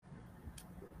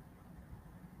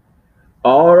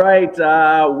All right,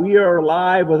 we are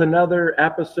live with another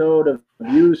episode of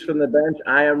Views from the Bench.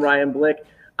 I am Ryan Blick.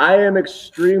 I am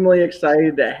extremely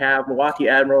excited to have Milwaukee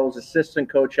Admirals assistant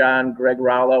coach on, Greg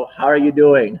Rallo. How are you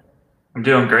doing? I'm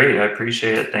doing great. I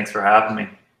appreciate it. Thanks for having me.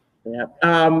 Yeah,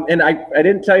 and I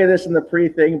didn't tell you this in the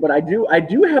pre-thing, but I do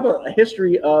have a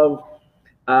history of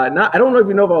not I don't know if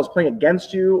you know if I was playing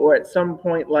against you or at some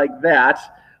point like that,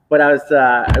 but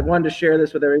I wanted to share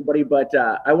this with everybody. But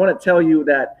I want to tell you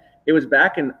that it was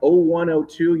back in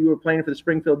 0102. You were playing for the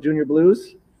Springfield Junior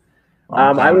Blues.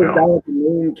 Long I time was ago. down at the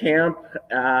main camp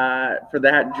for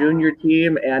that junior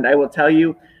team, and I will tell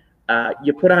you,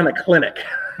 you put on a clinic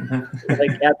like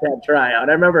at that tryout.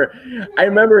 I remember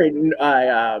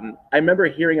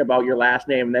hearing about your last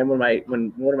name, and then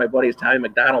when one of my buddies, Tommy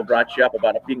McDonald, brought you up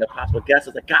about it being a possible guest, I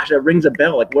was like, gosh, that rings a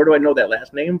bell. Like, where do I know that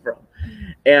last name from?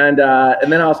 And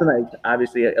then all of a sudden, I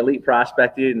obviously elite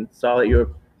prospected and saw that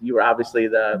you were obviously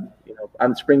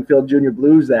on Springfield Junior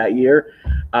Blues that year,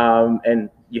 and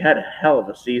you had a hell of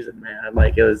a season, man.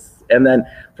 Like it was, and then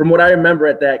from what I remember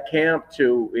at that camp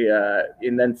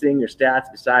and then seeing your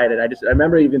stats beside it, I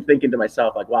remember even thinking to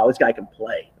myself like, wow, this guy can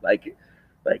play. Like,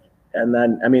 and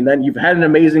then I mean, then you've had an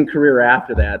amazing career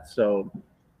after that. So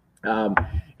um,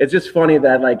 it's just funny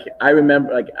that like I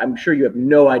remember, like I'm sure you have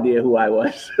no idea who I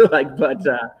was, but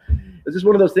it's just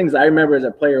one of those things I remember as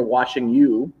a player watching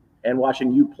you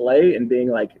play and being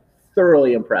like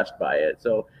thoroughly impressed by it.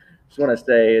 So just want to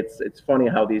say it's funny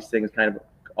how these things kind of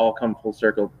all come full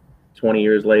circle 20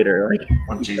 years later, like Oh,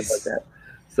 stuff like geez. that.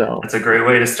 So That's a great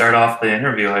way to start off the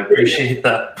interview. I appreciate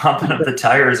the pumping up the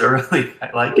tires early.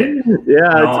 I like it. yeah,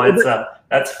 No,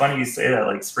 that's funny you say that.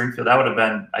 Like Springfield, that would have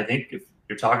been, I think, if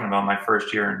you're talking about my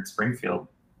first year in Springfield,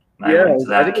 and I yeah, went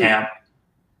to I that think camp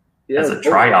yeah, as a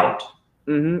tryout.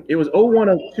 it was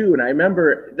 0102, and I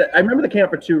remember the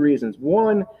camp for two reasons.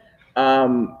 One,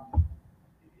 um,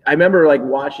 I remember like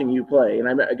watching you play,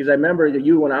 and because I remember that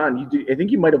you went on. I think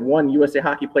you might have won USA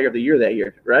Hockey Player of the Year that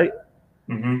year, right?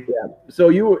 Hmm. Yeah. So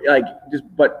you were like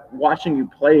but watching you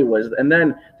play was, and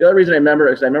then the other reason I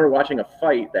remember is I remember watching a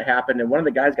fight that happened, and one of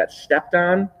the guys got stepped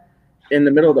on in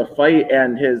the middle of the fight,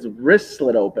 and his wrist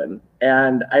slid open,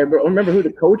 and I don't remember who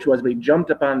the coach was, but he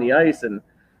jumped up on the ice and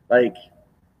like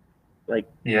like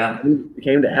Yeah. he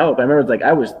came to help. I remember it's like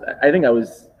I think I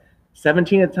was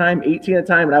 17 at the time, 18 at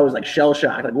the time, and I was like shell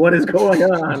shocked, like what is going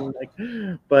on? Like,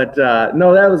 but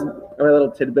no, that was a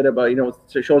little tidbit about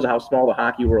it shows how small the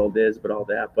hockey world is, but all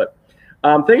that. But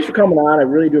thanks for coming on. I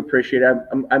really do appreciate it.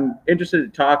 I'm interested to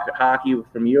talk hockey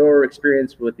from your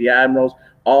experience with the Admirals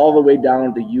all the way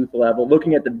down to youth level,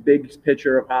 looking at the big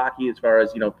picture of hockey as far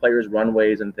as players'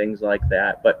 runways and things like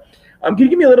that. But can you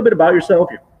give me a little bit about yourself?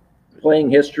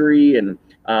 Playing history, and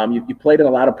you played in a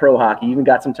lot of pro hockey. You even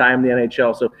got some time in the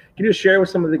NHL. So can you just share with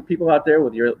some of the people out there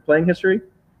with your playing history?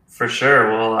 For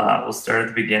sure. We'll start at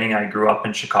the beginning. I grew up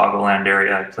in Chicagoland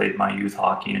area. I played my youth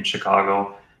hockey in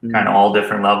Chicago, kind of Mm-hmm. all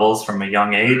different levels from a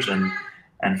young age,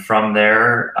 and from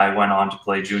there I went on to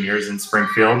play juniors in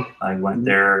Springfield. I went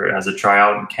there as a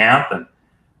tryout in camp and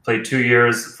played 2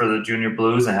 years for the Junior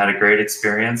Blues and had a great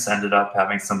experience. Ended up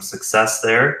having some success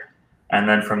there, and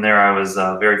then from there I was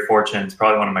very fortunate. It's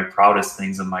probably one of my proudest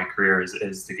things in my career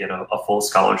is to get a full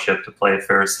scholarship to play at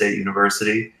Ferris State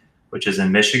University, which is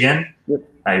in Michigan. Yep.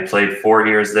 I played 4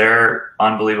 years there.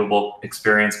 Unbelievable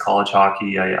experience, college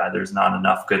hockey. There's not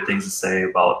enough good things to say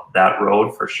about that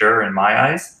road for sure in my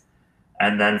eyes.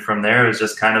 And then from there, it was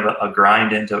just kind of a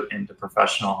grind into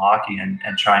professional hockey and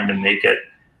trying to make it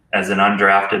as an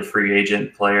undrafted free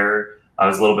agent player. I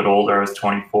was a little bit older. I was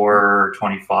 24 or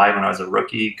 25 when I was a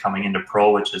rookie coming into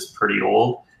pro, which is pretty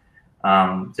old.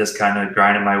 Just kind of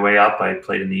grinding my way up. I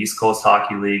played in the East Coast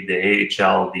Hockey League, the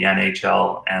AHL, the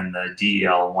NHL, and the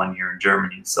DEL 1 year in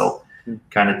Germany. So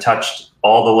kind of touched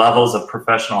all the levels of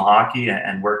professional hockey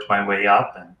and worked my way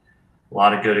up, and a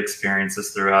lot of good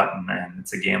experiences throughout, and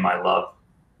it's a game I love.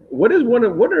 What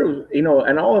are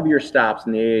and all of your stops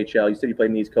in the AHL? You said you played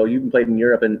in the East Coast. You even played in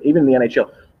Europe and even in the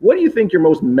NHL. What do you think your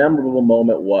most memorable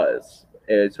moment was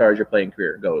as far as your playing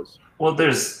career goes? Well,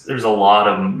 there's a lot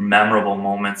of memorable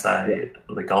moments. Yeah.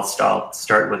 I'll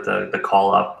start with the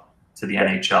call up to the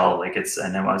NHL.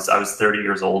 And I was 30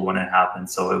 years old when it happened,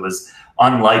 so it was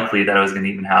unlikely that it was going to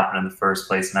even happen in the first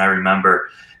place. And I remember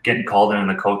getting called in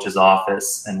the coach's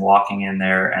office and walking in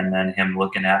there, and then him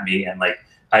looking at me, and like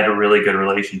I had a really good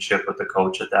relationship with the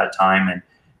coach at that time, and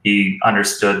he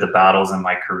understood the battles in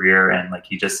my career, and like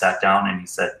he just sat down and he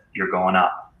said, "You're going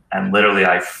up." And literally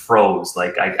I froze.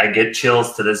 Like I get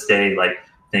chills to this day, like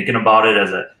thinking about it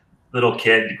as a little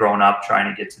kid growing up,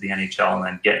 trying to get to the NHL and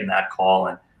then getting that call.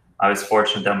 And I was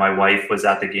fortunate that my wife was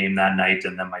at the game that night,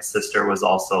 and then my sister was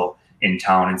also in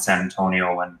town in San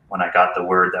Antonio when I got the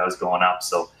word that I was going up.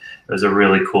 So it was a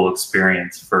really cool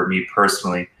experience for me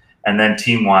personally. And then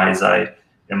team wise,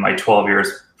 in my 12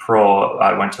 years pro,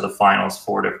 I went to the finals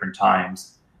 4 different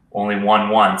times, only won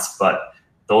once, but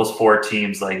those 4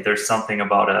 teams, like there's something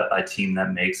about a team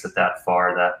that makes it that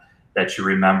far, that you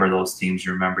remember those teams,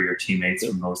 you remember your teammates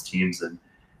from those teams, and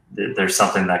there's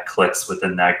something that clicks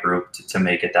within that group to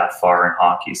make it that far in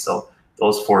hockey. So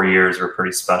those 4 years were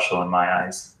pretty special in my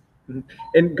eyes.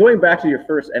 And going back to your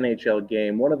first NHL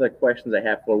game, one of the questions I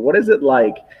have what is it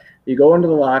like? You go into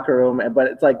the locker room, but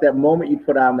it's like that moment you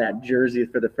put on that jersey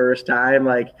for the first time.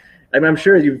 Like, I mean, I'm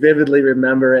sure you vividly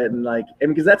remember it, and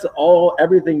because that's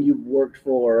everything you've worked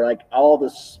for, like all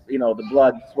this, the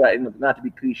blood, sweat, and not to be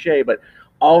cliche, but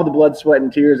all the blood, sweat,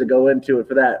 and tears that go into it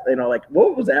for that. Like,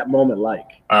 what was that moment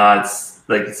like? It's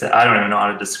like I said, I don't even know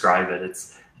how to describe it.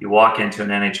 It's, you walk into an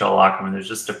NHL locker room and there's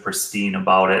just a pristine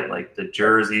about it, like the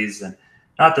jerseys, and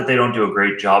not that they don't do a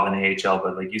great job in the AHL,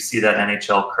 but like you see that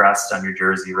NHL crest on your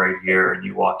jersey right here, and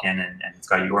you walk in and it's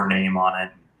got your name on it.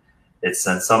 It's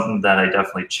something that I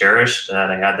definitely cherished,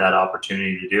 that I had that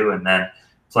opportunity to do. And then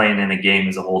playing in a game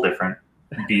is a whole different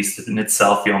beast in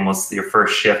itself. Your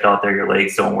first shift out there, your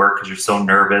legs don't work because you're so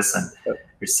nervous, and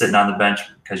you're sitting on the bench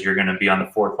because you're going to be on the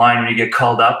 4th line when you get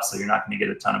called up, so you're not going to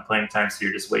get a ton of playing time, so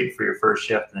you're just waiting for your first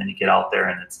shift, and then you get out there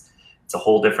and it's a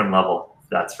whole different level,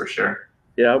 that's for sure.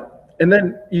 Yeah. And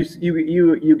then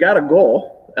you got a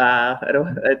goal. How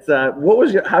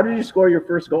did you score your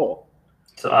first goal?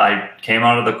 So I came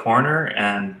out of the corner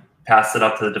and passed it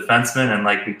up to the defenseman, and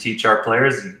like we teach our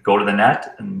players, you go to the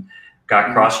net, and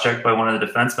got cross-checked by one of the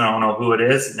defensemen. I don't know who it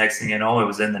is. Next thing you know, it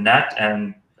was in the net,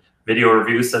 and video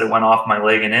review said it went off my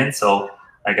leg and in. So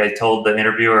like I told the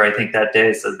interviewer, I think that day,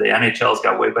 I said the NHL's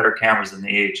got way better cameras than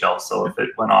the AHL. So if it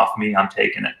went off me, I'm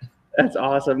taking it. That's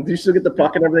awesome. Do you still get the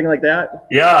puck and everything like that?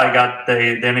 Yeah, I got the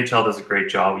NHL does a great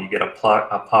job. You get a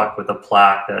puck with a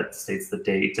plaque that states the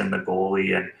date and the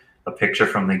goalie and a picture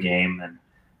from the game, and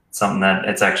something that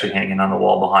it's actually hanging on the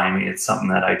wall behind me. It's something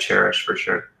that I cherish for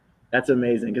sure. That's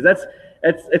amazing, because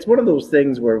it's one of those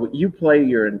things where you play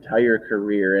your entire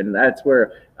career, and that's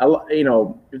where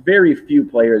very few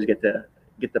players get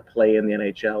to play in the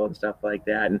NHL and stuff like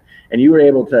that, and you were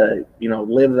able to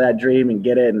live that dream and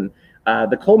get it, and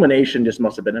the culmination just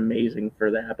must have been amazing for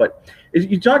that. But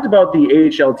you talked about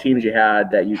the AHL teams you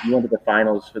had, that you went to the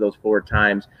finals for those 4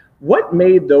 times. What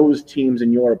made those teams,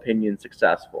 in your opinion,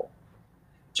 successful?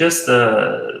 Just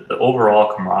the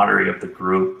overall camaraderie of the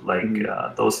group. Like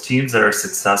those teams that are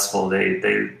successful, they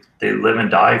live and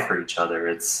die for each other.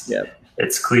 It's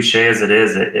cliche as it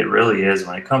is. It really is.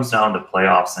 When it comes down to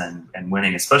playoffs and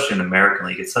winning, especially in the American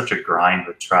League, it's such a grind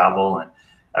with travel and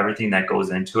everything that goes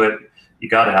into it. You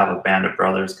got to have a band of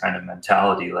brothers kind of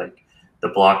mentality, like the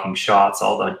blocking shots,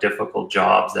 all the difficult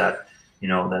jobs that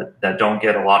that don't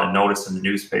get a lot of notice in the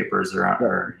newspapers or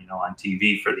on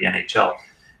TV for the NHL.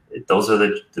 Those are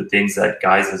the things that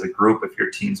guys as a group, if your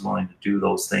team's willing to do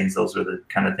those things, those are the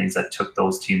kind of things that took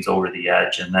those teams over the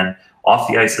edge. And then off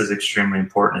the ice is extremely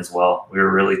important as well. We were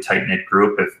a really tight-knit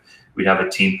group. If we'd have a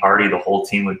team party, the whole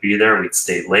team would be there. We'd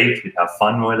stay late. We'd have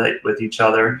fun with each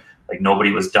other. Like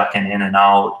nobody was ducking in and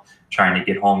out, trying to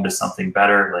get home to something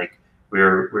better. Like we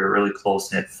were a really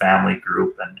close-knit family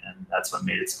group, and that's what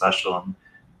made it special. And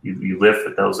you live for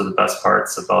those are the best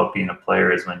parts about being a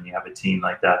player, is when you have a team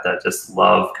like that just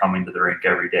love coming to the rink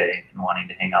every day and wanting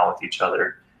to hang out with each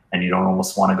other. And you don't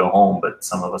almost want to go home, but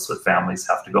some of us with families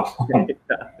have to go home.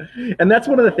 Yeah. And that's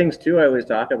one of the things too I always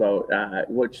talk about,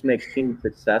 which makes teams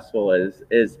successful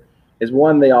is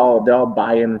one, they all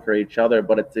buy in for each other,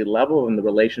 but it's the level and the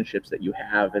relationships that you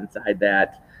have inside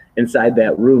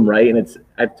that room, right? And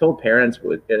I've told parents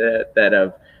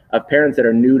of parents that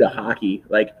are new to hockey,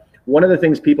 like, one of the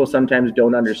things people sometimes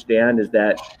don't understand is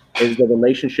the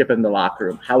relationship in the locker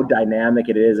room, how dynamic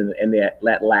it is, and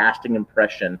that lasting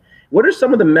impression. What are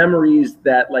some of the memories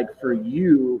that, like, for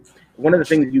you, one of the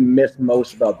things you missed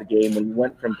most about the game when you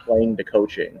went from playing to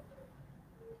coaching?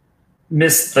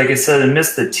 Like I said, I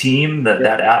missed the team, that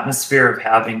atmosphere of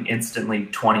having instantly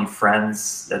 20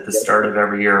 friends at the start of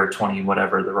every year, or 20,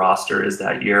 whatever the roster is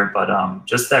that year. But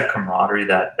just that camaraderie,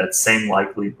 that same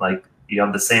like you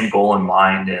have the same goal in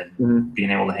mind, and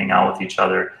being able to hang out with each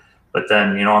other. But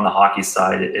then, on the hockey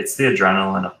side, it's the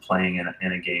adrenaline of playing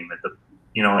in a game at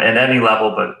at any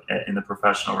level, but in the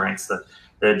professional ranks, the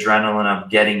adrenaline of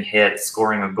getting hit,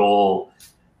 scoring a goal,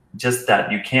 just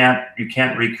that you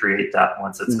can't recreate that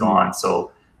once it's gone.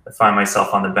 So I find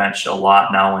myself on the bench a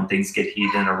lot now when things get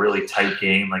heated in a really tight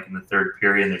game, like in the 3rd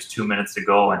period, and there's 2 minutes to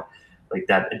go, and like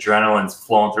that adrenaline's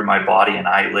flowing through my body, and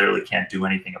I literally can't do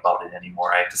anything about it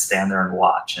anymore. I have to stand there and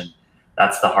watch. And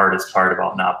that's the hardest part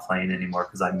about not playing anymore,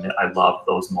 because I love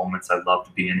those moments. I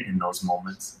loved being in those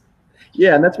moments.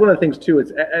 Yeah, and that's one of the things too.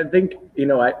 It's, I think,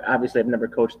 I obviously I've never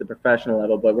coached at the professional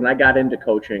level, but when I got into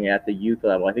coaching at the youth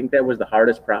level, I think that was the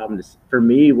hardest problem for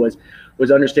me was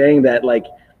understanding that, like,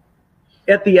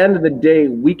 at the end of the day,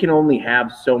 we can only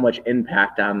have so much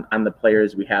impact on the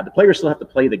players we have. The players still have to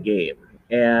play the game,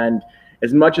 and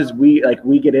as much as we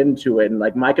get into it, and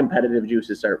like my competitive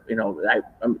juices are,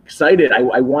 I'm excited.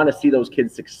 I want to see those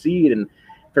kids succeed, and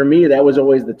for me, that was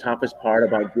always the toughest part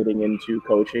about getting into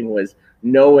coaching, was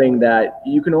knowing that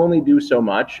you can only do so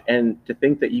much, and to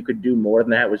think that you could do more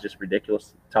than that was just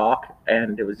ridiculous talk.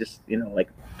 And it was just,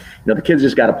 the kids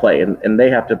just got to play, and they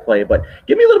have to play. But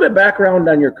give me a little bit of background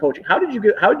on your coaching. How did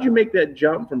you make that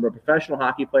jump from a professional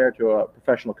hockey player to a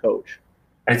professional coach?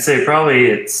 I'd say probably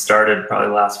it started the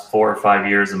last 4 or 5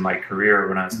 years of my career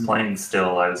when I was playing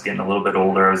still. I was getting a little bit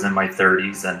older. I was in my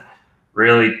 30s and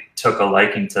really took a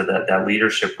liking to that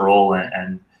leadership role.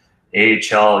 And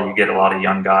AHL, you get a lot of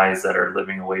young guys that are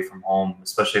living away from home,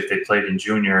 especially if they played in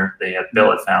junior. They had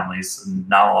billet families, and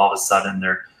now all of a sudden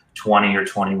they're 20 or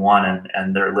 21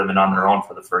 and they're living on their own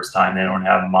for the first time. They don't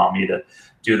have mommy to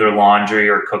do their laundry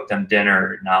or cook them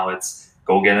dinner. Now it's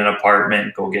go get an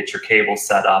apartment, go get your cable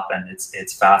set up. And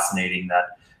it's fascinating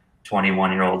that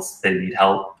 21-year-olds, they need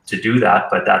help to do that.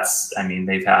 But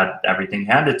they've had everything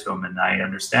handed to them, and I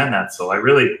understand that. So I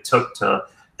really took to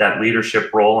that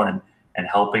leadership role and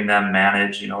helping them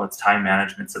manage. It's time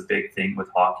management's a big thing with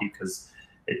hockey, because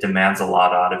it demands a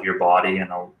lot out of your body,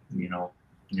 and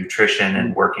nutrition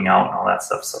and working out and all that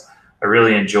stuff. So I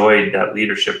really enjoyed that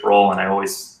leadership role,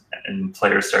 and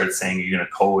players started saying, "You're going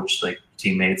to coach," like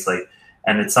teammates,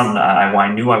 and it's something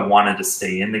I knew I wanted to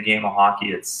stay in the game of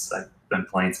hockey. I've been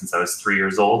playing since I was 3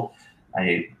 years old.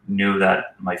 I knew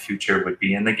that my future would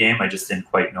be in the game. I just didn't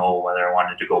quite know whether I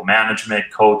wanted to go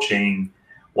management, coaching,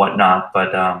 whatnot.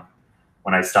 But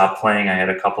when I stopped playing, I had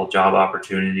a couple job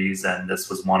opportunities, and this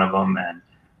was one of them. And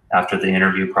after the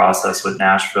interview process with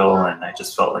Nashville, and I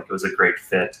just felt like it was a great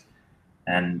fit.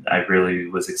 And I really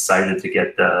was excited to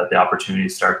get the opportunity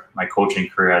to start my coaching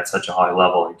career at such a high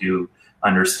level. I do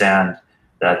understand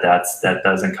that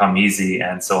doesn't come easy,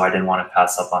 and so I didn't want to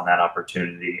pass up on that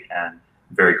opportunity, and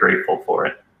I'm very grateful for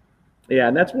it. Yeah,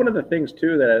 and that's one of the things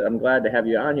too that I'm glad to have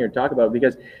you on here and talk about,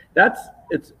 because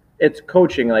it's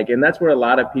coaching, and that's where a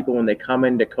lot of people, when they come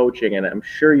into coaching, and I'm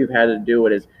sure you've had to do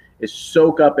it, is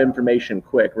soak up information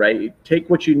quick, right? You take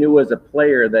what you knew as a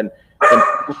player, then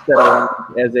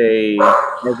as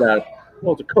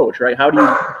a coach, right? How do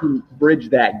you bridge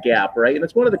that gap, right? And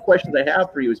that's one of the questions I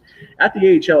have for you is, at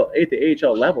the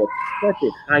AHL level, it's such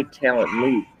a high talent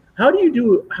league. How do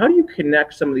you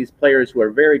connect some of these players who are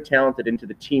very talented into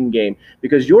the team game?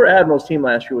 Because your Admirals team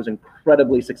last year was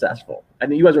incredibly successful. I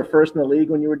think you guys were first in the league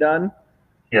when you were done.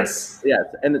 Yes. Yes.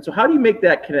 And so how do you make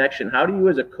that connection? How do you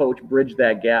as a coach bridge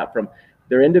that gap from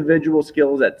their individual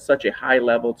skills at such a high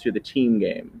level to the team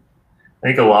game? I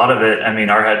think a lot of it,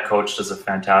 our head coach does a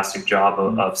fantastic job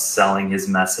of selling his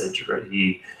message.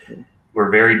 Right? We're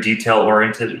very detail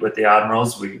oriented with the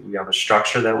Admirals. We have a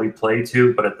structure that we play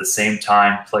to, but at the same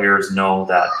time, players know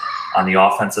that on the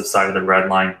offensive side of the red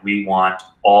line, we want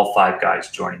all 5 guys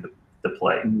joining the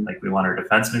play. We want our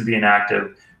defensemen being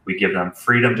active. We give them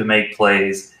freedom to make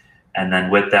plays. And then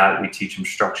with that, we teach them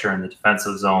structure in the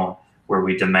defensive zone, where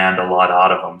we demand a lot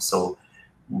out of them. So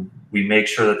we make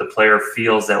sure that the player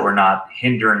feels that we're not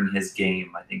hindering his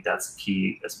game. I think that's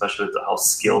key, especially with how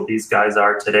skilled these guys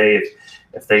are today.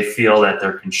 If they feel that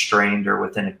they're constrained or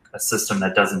within a system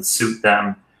that doesn't suit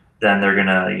them, then they're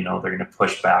gonna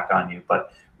push back on you.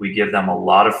 But we give them a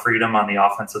lot of freedom on the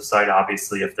offensive side.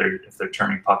 Obviously, if they're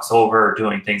turning pucks over or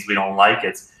doing things we don't like,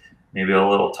 it's maybe a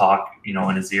little talk,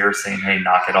 in his ear saying, "Hey,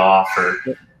 knock it off," or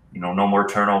no more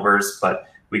turnovers. But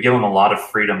we give them a lot of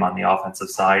freedom on the offensive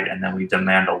side, and then we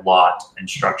demand a lot in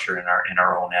structure in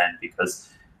our own end, because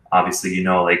obviously,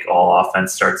 all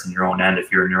offense starts in your own end.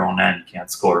 If you're in your own end, you can't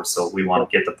score. So we want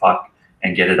to get the puck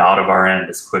and get it out of our end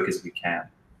as quick as we can.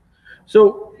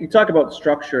 So you talk about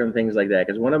structure and things like that,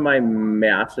 because one of my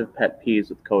massive pet peeves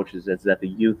with coaches is at the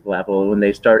youth level, when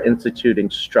they start instituting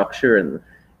structure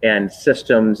and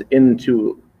systems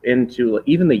into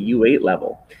even the U8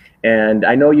 level. And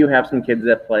I know you have some kids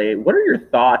that play. What are your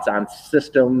thoughts on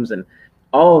systems and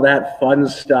all of that fun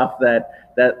stuff that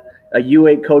a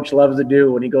U8 coach loves to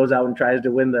do when he goes out and tries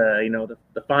to win the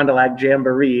Fond du Lac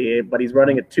Jamboree, but he's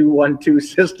running a 2-1-2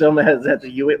 system as at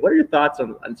the U8? What are your thoughts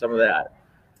on some of that?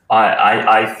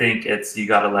 I think you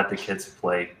got to let the kids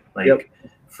play.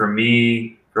 For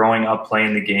me, growing up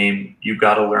playing the game, you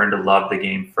got to learn to love the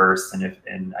game first.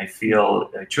 And I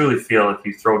truly feel if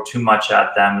you throw too much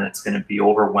at them, it's going to be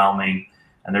overwhelming.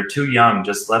 And they're too young.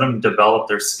 Just let them develop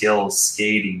their skills,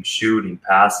 skating, shooting,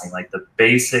 passing. Like the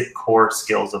basic core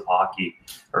skills of hockey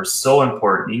are so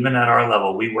important. Even at our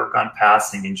level, we work on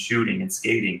passing and shooting and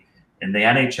skating. In the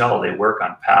NHL, they work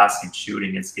on passing,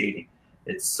 shooting, and skating.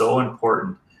 It's so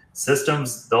important.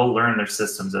 Systems, they'll learn their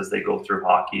systems as they go through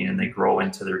hockey and they grow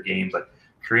into their game. But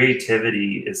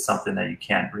creativity is something that you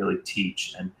can't really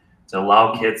teach. And to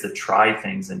allow kids to try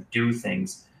things and do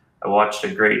things. I watched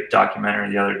a great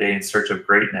documentary the other day, In Search of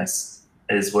Greatness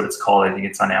is what it's called. I think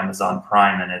it's on Amazon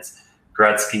Prime, and it's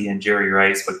Gretzky and Jerry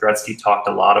Rice. But Gretzky talked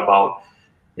a lot about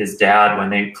his dad when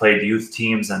they played youth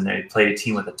teams and they played a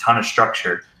team with a ton of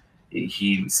structure.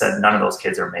 He said none of those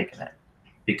kids are making it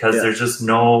because there's just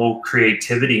no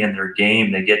creativity in their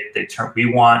game. We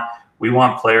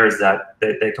want players that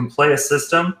they can play a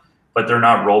system, but they're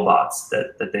not robots,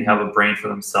 that they have a brain for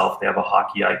themselves. They have a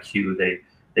hockey IQ.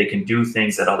 They can do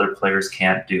things that other players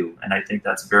can't do. And I think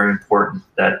that's very important,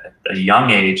 that at a young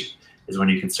age is when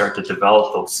you can start to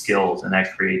develop those skills and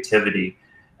that creativity,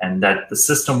 and that the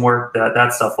system work,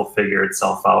 that stuff will figure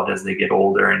itself out as they get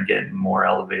older and get more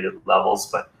elevated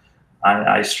levels. But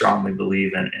I strongly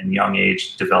believe in young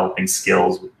age developing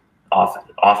skills off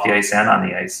the ice and on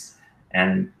the ice,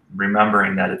 and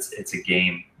remembering that it's a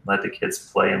game. Let the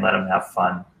kids play and let them have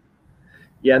fun.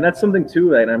 Yeah, and that's something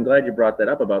too, and I'm glad you brought that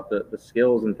up about the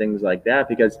skills and things like that,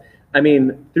 because I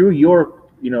mean, through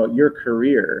your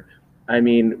career, I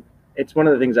mean, it's one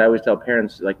of the things I always tell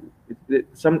parents, like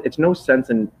it's no sense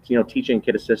in teaching a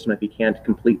kid a system if he can't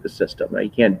complete the system, right?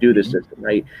 You can't do the system,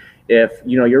 right? If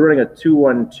you're running a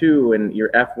 2-1-2 and your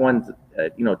F1's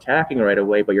attacking right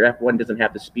away, but your F1 doesn't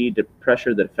have the speed to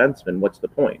pressure the defenseman, what's the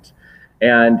point?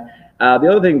 And the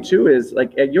other thing too is,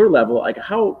 like, at your level, like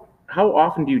how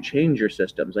often do you change your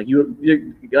systems? Like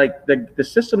the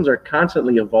systems are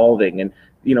constantly evolving, and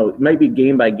it might be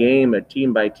game by game, a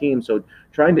team by team. So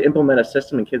trying to implement a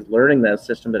system and kids learning that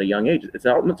system at a young age, it's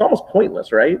almost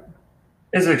pointless, right?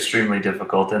 It's extremely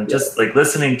difficult. And just like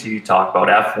listening to you talk about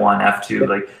F1, F2,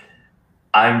 like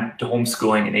I'm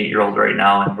homeschooling an 8-year-old right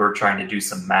now, and we're trying to do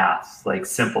some math, like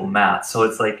simple math. So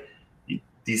it's like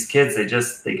these kids,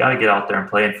 they got to get out there and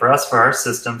play. And for us, for our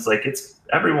systems, like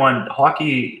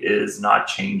hockey is not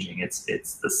changing. It's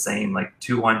the same, like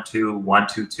 2-1-2,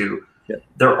 1-2-2. Yeah.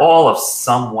 They're all of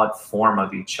somewhat form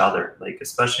of each other, like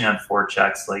especially on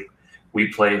forechecks. Like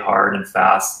we play hard and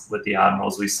fast with the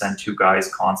Admirals. We send 2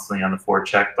 guys constantly on the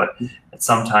forecheck, but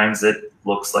sometimes it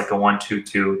looks like a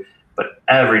 1-2-2. But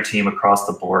every team across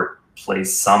the board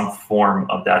plays some form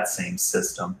of that same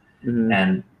system. Mm-hmm.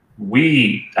 And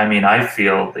I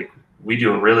feel like we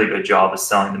do a really good job of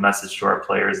selling the message to our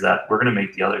players that we're going to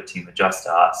make the other team adjust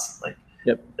to us. Like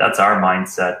that's our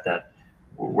mindset, that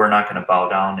we're not going to bow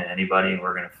down to anybody and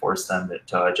we're going to force them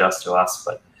to adjust to us.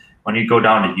 But when you go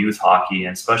down to youth hockey,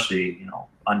 and especially,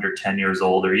 under 10 years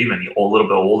old, or even a little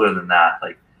bit older than that,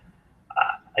 like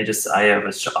I have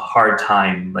a hard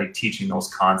time like teaching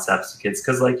those concepts to kids.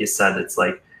 Cause like you said, it's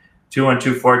like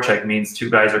 2-1-2 forecheck means 2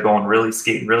 guys are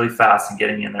skating really fast and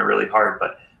getting in there really hard.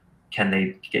 But can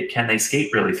they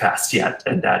skate really fast yet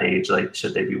at that age? Like,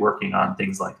 should they be working on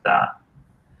things like that?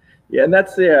 Yeah, and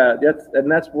that's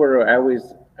where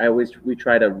we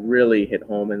try to really hit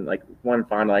home. And like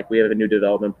we have a new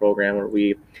development program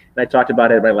and I talked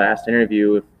about it in my last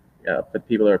interview for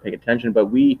people that are paying attention, but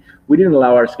we didn't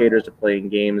allow our skaters to play in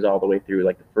games all the way through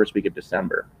like the first week of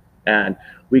December. And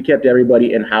we kept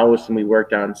everybody in-house, and we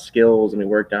worked on skills, and we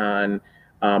worked on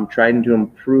trying to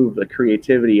improve the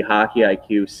creativity, hockey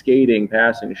IQ, skating,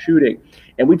 passing, shooting.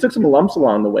 And we took some lumps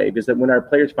along the way, because when our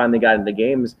players finally got into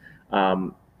games,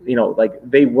 like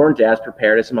they weren't as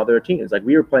prepared as some other teams. Like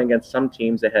we were playing against some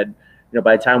teams that had,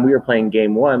 by the time we were playing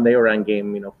game 1, they were on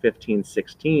game, 15,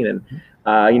 16. And,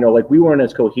 like we weren't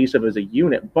as cohesive as a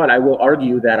unit. But I will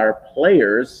argue that our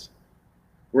players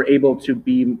were able to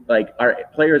be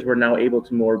were now able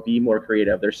to be more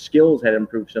creative. Their skills had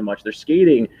improved so much. Their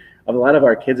skating of a lot of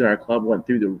our kids in our club went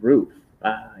through the roof.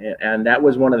 And that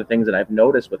was one of the things that I've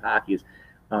noticed with hockey is,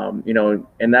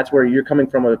 and that's where you're coming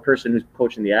from, a person who's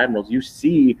coaching the Admirals. You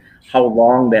see how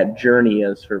long that journey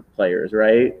is for players,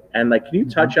 right? And like, can you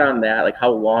touch on that, like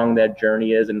how long that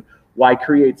journey is and why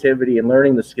creativity and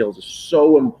learning the skills is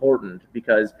so important?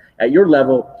 Because at your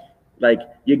level, like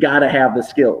you got to have the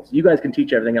skills. You guys can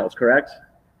teach everything else, correct?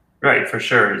 Right, for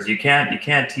sure. You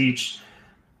can't teach,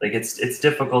 like it's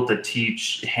difficult to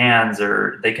teach hands,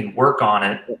 or they can work on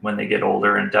it when they get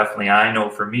older. And definitely, I know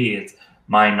for me,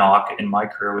 my knock in my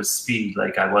career was speed.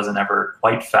 Like I wasn't ever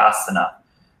quite fast enough.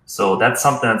 So that's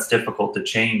something that's difficult to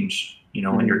change, you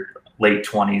know, in your late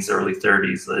 20s, early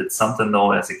 30s. It's something,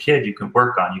 though, as a kid, you can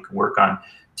work on. You can work on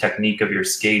technique of your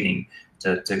skating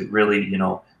to really, you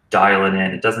know, dial it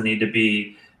in. It doesn't need to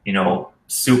be, you know,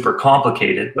 super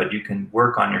complicated, but you can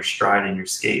work on your stride and your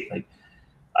skate. Like,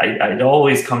 it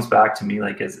always comes back to me,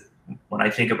 like, as when I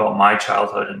think about my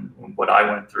childhood and what I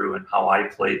went through and how I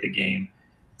played the game,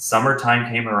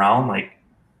 summertime came around, like,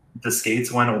 the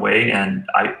skates went away and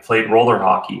I played roller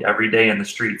hockey every day in the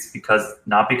streets, because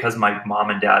not because my mom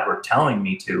and dad were telling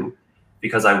me to,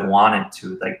 because I wanted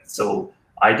to. Like, so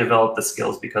I developed the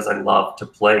skills because I loved to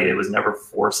play. It was never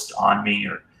forced on me.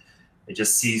 Or I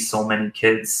just see so many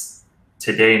kids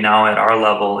today now at our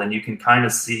level, and you can kind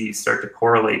of start to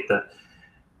correlate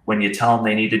when you tell them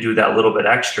they need to do that little bit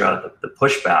extra, the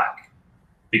pushback.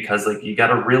 Because, like, you got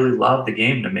to really love the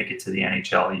game to make it to the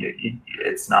NHL.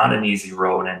 It's not an easy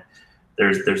road, and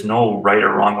there's no right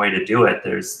or wrong way to do it.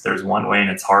 There's one way, and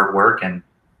it's hard work, and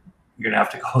you're gonna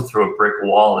have to go through a brick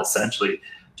wall essentially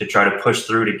to try to push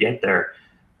through to get there.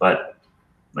 But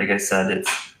like I said,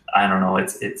 I don't know.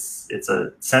 It's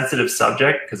a sensitive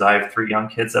subject, because I have 3 young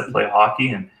kids that play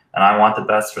hockey, and I want the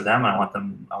best for them. I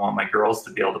want my girls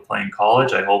to be able to play in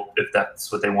college. I hope, if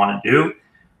that's what they want to do.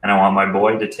 And I want my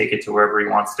boy to take it to wherever he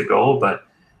wants to go. But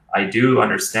I do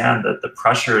understand that the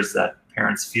pressures that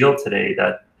parents feel today,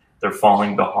 that they're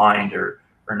falling behind or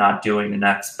not doing the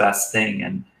next best thing.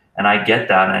 And I get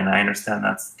that. And I understand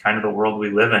that's kind of the world we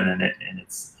live in. And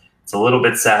it's a little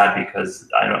bit sad, because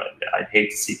I'd hate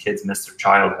to see kids miss their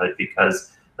childhood,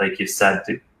 because, like you said,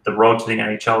 the road to the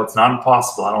NHL, it's not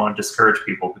impossible. I don't want to discourage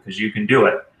people, because you can do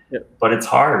it. Yep. But it's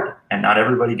hard, and not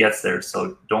everybody gets there.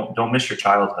 So don't miss your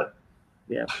childhood.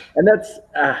 Yeah, and that's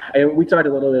we talked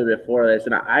a little bit before this,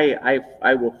 and I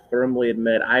will firmly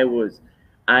admit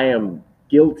I am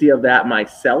guilty of that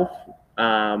myself,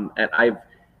 and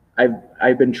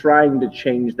I've been trying to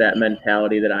change that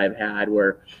mentality that I've had,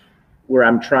 where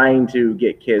I'm trying to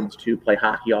get kids to play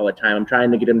hockey all the time. I'm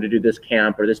trying to get them to do this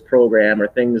camp or this program or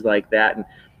things like that,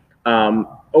 and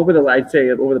over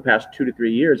the past 2 to 3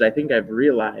 years, I think I've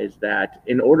realized that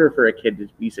in order for a kid to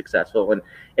be successful, and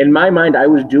in my mind, I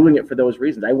was doing it for those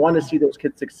reasons. I want to see those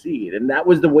kids succeed, and that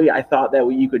was the way I thought that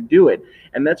you could do it.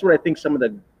 And that's what I think some of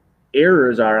the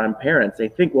errors are on parents. They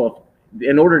think, well,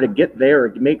 in order to get there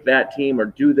or make that team or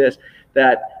do this,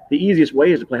 that the easiest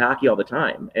way is to play hockey all the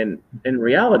time. And in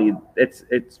reality, it's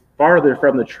farther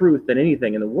from the truth than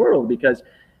anything in the world, because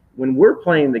when we're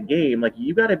playing the game, like,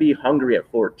 you got to be hungry at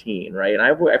 14, right? And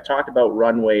I've talked about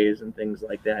runways and things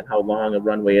like that, and how long a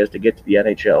runway is to get to the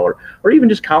NHL or even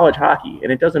just college hockey.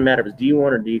 And it doesn't matter if it's D1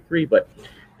 or D3, but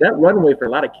that runway for a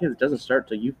lot of kids doesn't start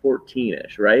till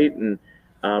U14-ish, right? And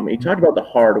you talked about the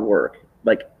hard work.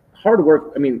 Like, hard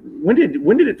work, I mean, when did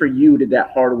it for you, did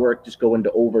that hard work just go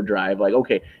into overdrive? Like,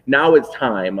 okay, now it's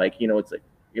time. Like, you know, it's like,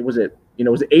 was it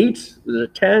 8? Was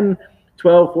it 10?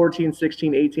 12, 14,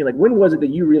 16, 18? Like, when was it that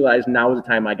you realized now is the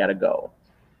time I got to go?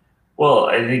 Well,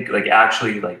 I think, like,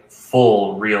 actually, like,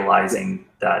 full realizing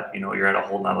that, you know, you're at a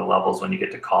whole nother levels when you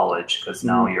get to college, because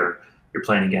now you're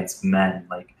playing against men.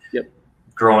 Like, yep.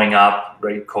 Growing up,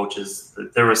 right, coaches,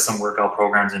 there was some workout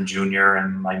programs in junior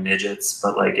and my midgets,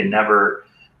 but, like,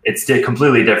 it's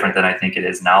completely different than I think it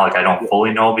is now. Like, I don't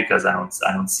fully know, because I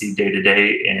don't see day to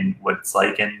day in what it's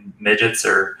like in midgets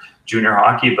or junior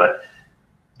hockey, but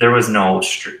there was no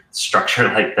structure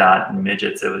like that in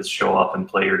midgets. It was show up and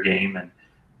play your game.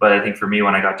 But I think for me,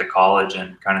 when I got to college,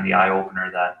 and kind of the eye opener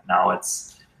that now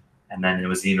and then it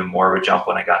was even more of a jump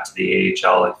when I got to the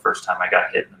AHL. Like, first time I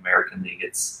got hit in the American League,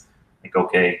 it's like,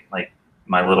 okay, like,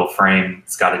 my little frame,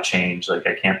 it's got to change. Like,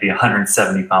 I can't be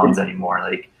 170 pounds anymore.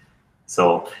 Like,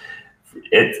 so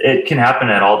it can happen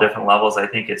at all different levels. I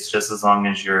think it's just as long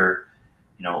as you're,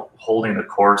 you know, holding the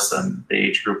course and the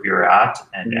age group you're at,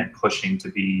 and pushing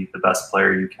to be the best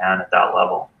player you can at that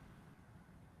level.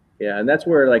 Yeah, and that's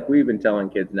where, like, we've been telling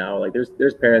kids now, like,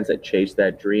 there's parents that chase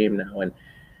that dream now, and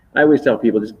I always tell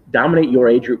people, just dominate your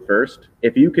age group first.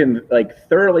 If you can, like,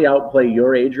 thoroughly outplay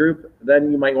your age group,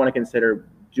 then you might want to consider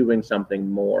doing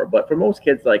something more. But for most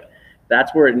kids, like,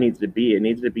 that's where it needs to be. It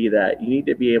needs to be that you need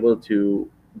to be able to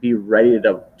be ready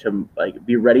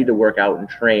to work out and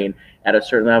train at a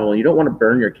certain level. And you don't want to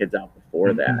burn your kids out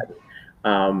before that.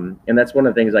 And that's one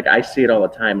of the things, like, I see it all the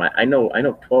time. I know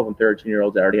 12 and 13 year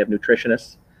olds that already have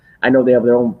nutritionists. I know they have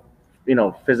their own, you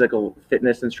know, physical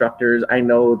fitness instructors. I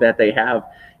know that they have,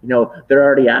 you know, they're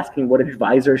already asking, what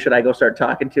advisor should I go start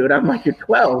talking to? And I'm like, you're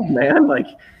 12, man. Like,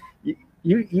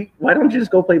 you why don't you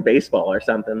just go play baseball or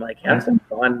something? Like, have some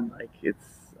fun. Like,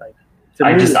 it's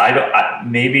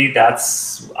maybe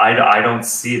that's, I don't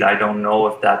see it. I don't know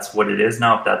if that's what it is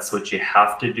now, if that's what you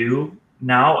have to do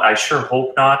now. I sure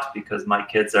hope not, because my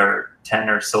kids are 10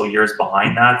 or so years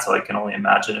behind that. So I can only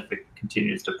imagine if it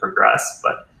continues to progress.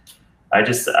 But I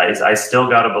still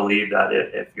got to believe that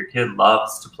if your kid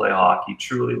loves to play hockey,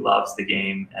 truly loves the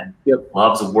game, and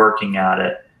loves working at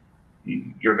it,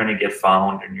 you're going to get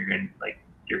found, and you're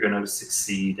going to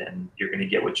succeed, and you're going to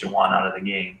get what you want out of the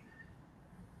game.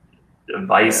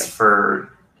 Advice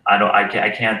for,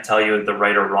 I can't tell you the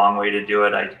right or wrong way to do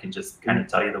it. I can just kind of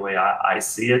tell you the way I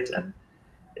see it. And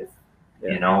if,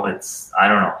 you know, it's, I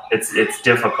don't know, it's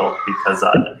difficult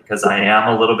because I am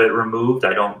a little bit removed.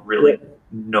 I don't really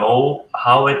know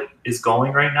how it is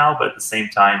going right now, but at the same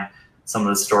time, some of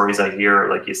the stories I hear,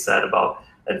 like you said, about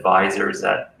advisors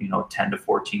at, you know, 10 to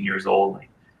 14 years old, like,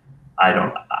 I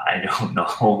don't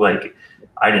know, like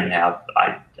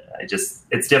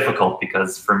it's difficult,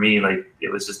 because for me, like,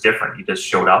 it was just different. You just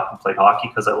showed up and played hockey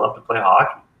because I love to play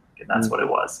hockey, and that's what it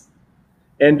was.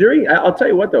 And I'll tell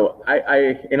you what though,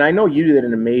 I know you did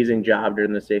an amazing job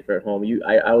during the Safer at Home.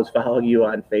 I was following you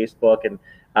on Facebook, and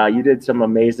you did some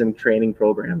amazing training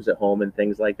programs at home and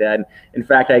things like that. And in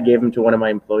fact, I gave them to one of my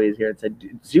employees here and said,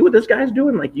 "See what this guy's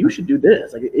doing? Like, you should do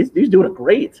this. Like, he's doing it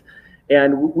great."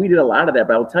 And we did a lot of that.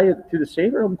 But I'll tell you, through the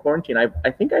Safer at Home quarantine,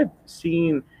 I think I've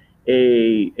seen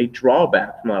a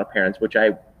drawback from a lot of parents, which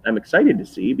I'm excited to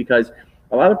see, because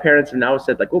a lot of parents have now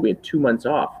said, like, "Oh, we had 2 months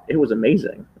off. It was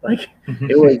amazing." Like,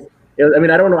 it was. I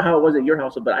mean, I don't know how it was at your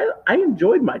household, but I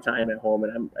enjoyed my time at home,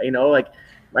 and I'm, you know, like,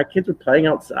 my kids were playing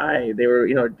outside. They were,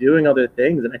 you know, doing other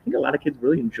things, and I think a lot of kids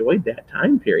really enjoyed that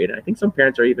time period. And I think some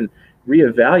parents are even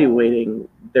reevaluating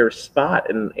their spot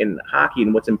in hockey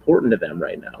and what's important to them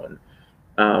right now.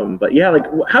 And but yeah, like,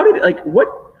 how did, like, what?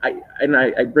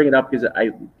 I bring it up because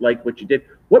I like what you did.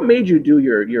 What made you do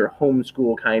your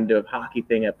homeschool kind of hockey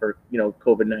thing for, you know,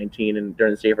 COVID-19 and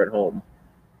during the Safer at Home?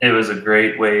 It was a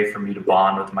great way for me to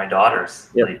bond with my daughters.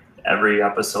 Like, every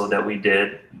episode that we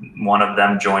did, one of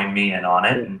them joined me in on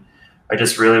it. And I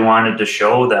just really wanted to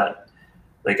show that,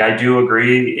 like, I do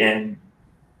agree in,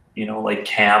 you know, like,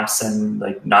 camps and,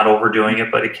 like, not overdoing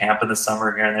it, but a camp in the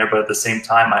summer here and there. But at the same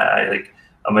time, I like,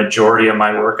 a majority of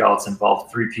my workouts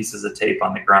involve 3 pieces of tape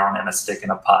on the ground and a stick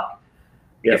and a puck.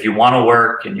 If you want to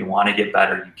work and you want to get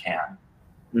better, you can.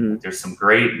 There's some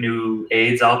great new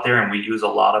aids out there, and we use a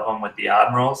lot of them with the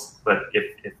Admirals. But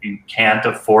if you can't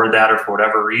afford that, or for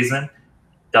whatever reason,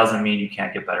 doesn't mean you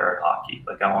can't get better at hockey.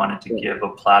 Like, I wanted to give a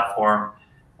platform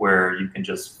where you can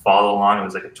just follow along. It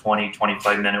was like a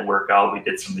 20-25-minute workout. We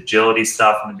did some agility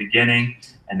stuff in the beginning,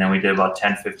 and then we did about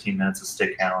 10-15 minutes of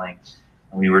stick handling.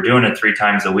 And we were doing it 3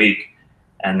 times a week,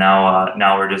 and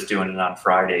now we're just doing it on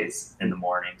Fridays in the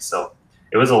morning. So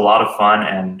it was a lot of fun,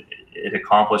 and it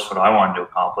accomplished what I wanted to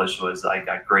accomplish. Was I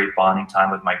got great bonding time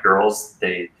with my girls.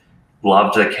 They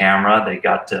loved the camera. They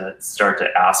got to start to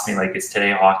ask me, like, "Is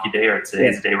today hockey day, or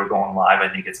today's the day we're going live?" I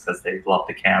think it's because they loved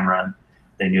the camera and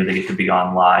they knew they could be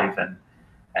on live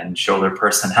and show their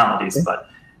personalities. But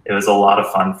it was a lot of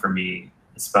fun for me,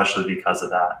 especially because of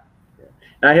that.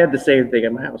 I had the same thing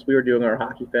at my house. We were doing our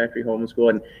Hockey Factory homeschool,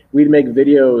 and we'd make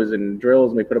videos and drills,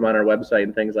 and we put them on our website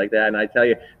and things like that. And I tell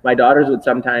you, my daughters would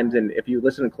sometimes, and if you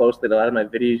listen closely to a lot of my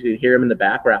videos, you'd hear them in the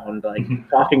background, like,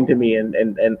 talking to me and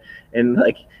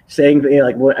like, saying, you know,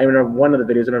 like, I remember one of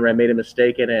the videos, I remember I made a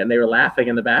mistake in it, and they were laughing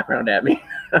in the background at me.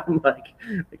 I'm like,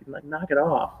 knock it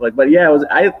off. Like, but yeah, it was,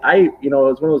 you know, it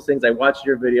was one of those things. I watched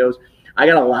your videos. I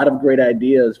got a lot of great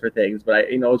ideas for things,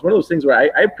 but you know, it was one of those things where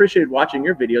I appreciated watching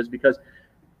your videos, because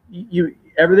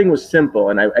everything was simple,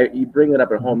 and you bring it up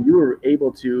at home. You were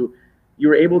able to,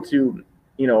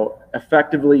 you know,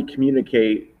 effectively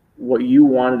communicate what you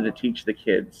wanted to teach the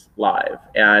kids live,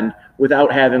 and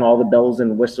without having all the bells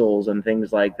and whistles and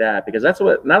things like that, because that's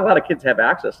what, not a lot of kids have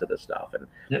access to this stuff.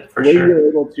 And for sure, you were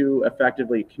able to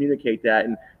effectively communicate that,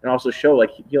 and also show, like,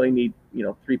 you only need, you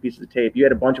know, 3 pieces of tape. You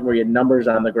had a bunch of where you had numbers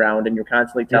on the ground, and you're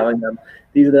constantly telling them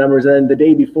these are the numbers. And then the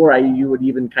day before, you would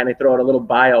even kind of throw out a little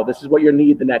bio. This is what you'll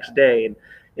need the next day. And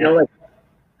you know, like,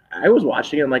 I was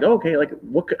watching it, I'm like, okay, like,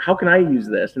 how can I use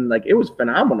this? And like, it was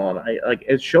phenomenal. And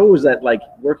it shows that, like,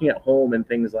 working at home and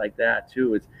things like that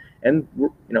too and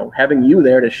you know, having you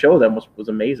there to show them was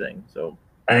amazing. So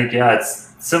I think, yeah,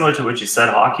 it's similar to what you said.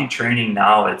 Hockey training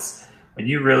now, it's, when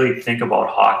you really think about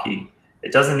hockey,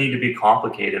 it doesn't need to be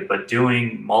complicated, but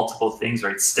doing multiple things,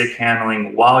 right? Stick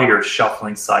handling while you're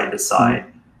shuffling side to side,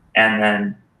 and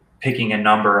then picking a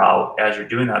number out as you're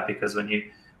doing that. Because when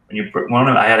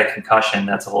I had a concussion,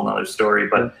 that's a whole nother story.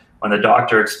 But when the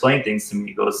doctor explained things to me,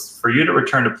 he goes, "For you to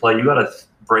return to play, you got to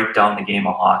break down the game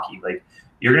of hockey. Like,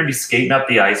 you're going to be skating up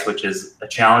the ice, which is a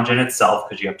challenge in itself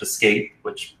because you have to skate,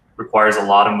 which requires a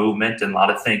lot of movement and a lot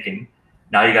of thinking.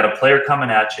 Now you got a player coming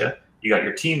at you. You got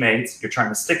your teammates. You're trying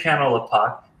to stick handle a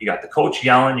puck. You got the coach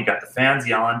yelling. You got the fans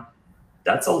yelling.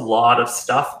 That's a lot of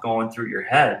stuff going through your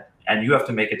head, and you have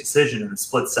to make a decision in a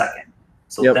split second.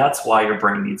 So that's why your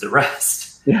brain needs a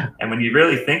rest. Yeah. And when you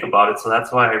really think about it, so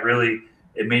that's why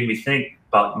it made me think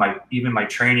about my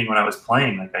training when I was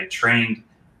playing. Like I trained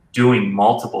doing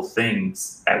multiple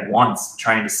things at once,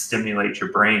 trying to stimulate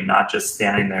your brain, not just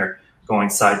standing there going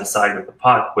side to side with the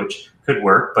puck, which could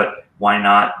work, but why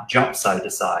not jump side to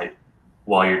side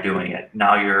while you're doing it?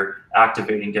 Now you're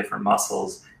activating different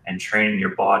muscles and training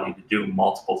your body to do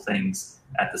multiple things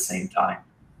at the same time.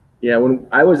 Yeah, when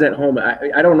I was at home,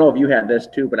 I don't know if you had this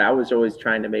too, but I was always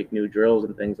trying to make new drills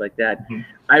and things like that. Mm-hmm.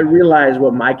 I realized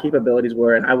what my capabilities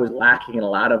were, and I was lacking in a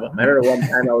lot of them. I remember one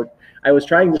time I was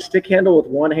trying to stick handle with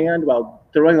one hand while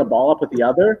throwing the ball up with the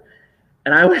other,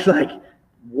 and I was like,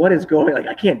 what is going, like,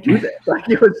 I can't do this. Like,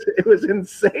 it was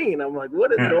insane. I'm like,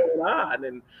 what is going on?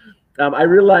 And I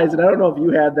realized, and I don't know if you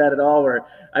had that at all, where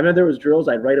I remember there was drills,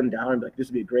 I'd write them down and be like, this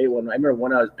would be a great one. I remember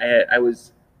one I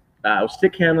was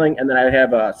stick handling, and then I would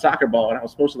have a soccer ball, and I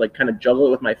was supposed to like kind of juggle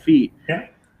it with my feet. Yeah.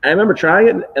 I remember trying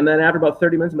it, and then after about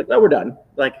 30 minutes, I'm like, oh, we're done.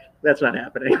 Like, that's not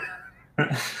happening.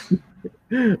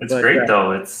 It's great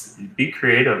though. It's be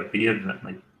creative,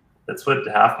 like that's what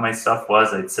half my stuff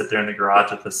was. I'd sit there in the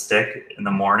garage with a stick in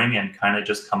the morning and kind of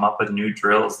just come up with new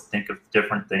drills, think of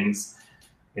different things.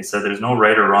 Like I said, there's no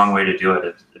right or wrong way to do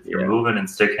it. If you're moving and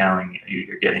stick handling,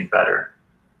 you're getting better.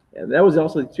 Yeah, that was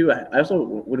also too. I also,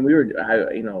 when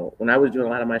when I was doing a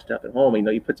lot of my stuff at home,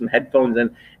 you put some headphones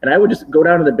in, and I would just go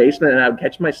down to the basement and I would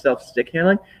catch myself stick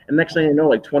handling. And next thing you know,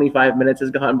 like 25 minutes has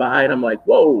gone by, and I'm like,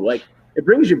 whoa! Like, it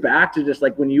brings you back to just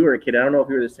like when you were a kid. I don't know if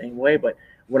you were the same way, but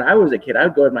when I was a kid, I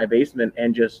would go to my basement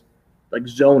and just like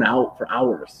zone out for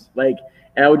hours. Like,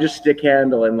 and I would just stick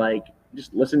handle and like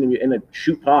just listen to and like,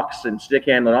 shoot pucks and stick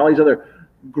handle and all these other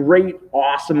great,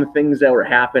 awesome things that were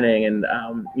happening. And,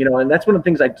 and that's one of the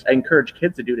things I encourage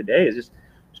kids to do today is just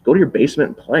go to your basement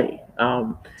and play.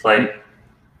 Play.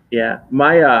 Yeah.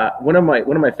 One of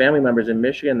my family members in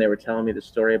Michigan, they were telling me the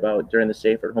story about during the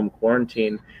Safer at Home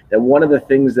quarantine, that one of the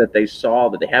things that they saw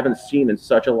that they haven't seen in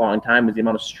such a long time is the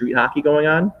amount of street hockey going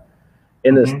on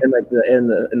in this, in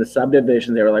the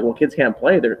subdivision. They were like, well, kids can't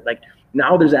play. They're like,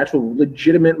 now there's actual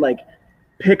legitimate, like,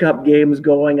 pickup games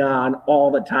going on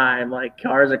all the time. Like,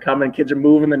 cars are coming, kids are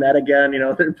moving the net again.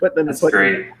 They're putting them. That's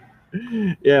great.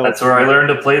 Yeah, that's where I learned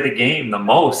to play the game the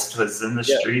most, was in the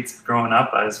streets growing up.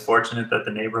 I was fortunate that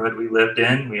the neighborhood we lived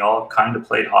in, we all kind of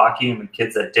played hockey, and the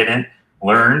kids that didn't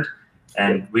learned.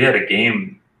 And we had a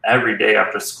game every day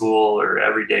after school or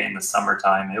every day in the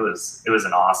summertime. It was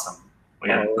an awesome. We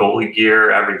had goalie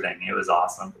gear, everything. It was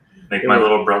awesome. Make my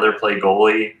little brother play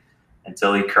goalie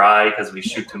until he cried because we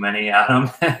shoot too many at him.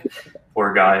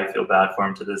 Poor guy. I feel bad for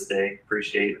him to this day.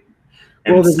 Appreciate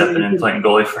him stepping in playing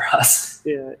goalie for us.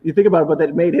 Yeah, you think about it, but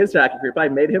that made his hockey career. Probably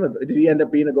made him. Did he end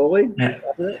up being a goalie? Yeah.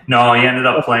 No, he ended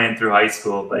up playing through high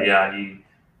school. But yeah,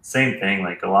 same thing.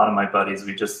 Like a lot of my buddies,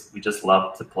 we just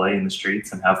love to play in the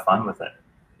streets and have fun with it.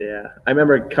 Yeah, I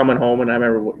remember coming home and I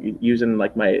remember using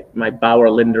like my Bauer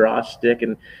Lindros stick,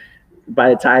 and by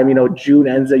the time June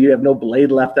ends, you have no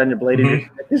blade left on your blade.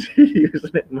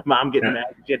 Using it. My mom getting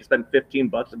mad. She had to spend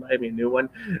 $15 to buy me a new one.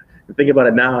 Think about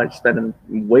it now. I'm spending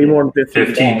way more than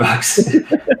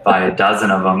 $15. Buy a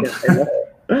dozen of them.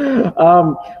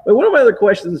 But one of my other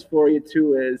questions for you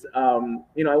too is, I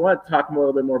want to talk a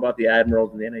little bit more about the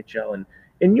Admirals and the NHL. And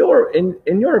in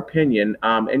your opinion,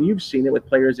 and you've seen it with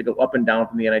players that go up and down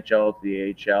from the NHL to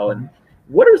the AHL, and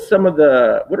what are some of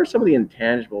the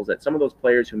intangibles that some of those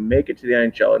players who make it to the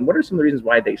NHL, and what are some of the reasons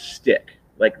why they stick?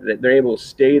 Like they're able to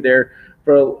stay there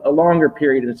for a longer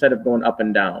period instead of going up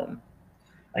and down.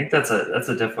 I think that's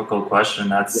a difficult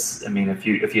question. If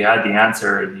you had the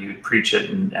answer, you'd preach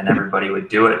it and everybody would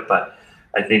do it. But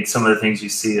I think some of the things you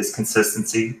see is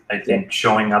consistency. I think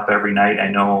showing up every night.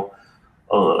 I know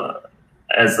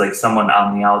as like someone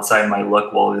on the outside might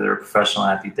look, well, they're a professional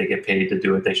athlete, they get paid to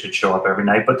do it, they should show up every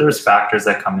night. But there's factors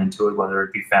that come into it, whether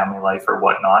it be family life or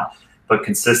whatnot. But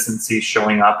consistency,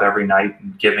 showing up every night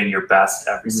and giving your best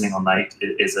every single night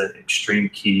is an extreme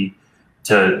key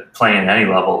to playing any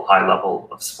level, high level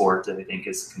of sport. I think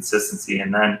is consistency.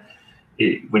 And then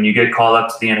when you get called up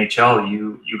to the NHL,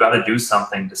 you got to do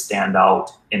something to stand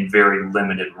out in very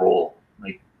limited role.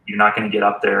 Like you're not going to get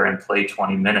up there and play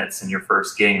 20 minutes in your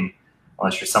first game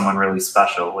unless you're someone really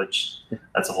special, which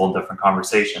that's a whole different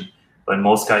conversation. But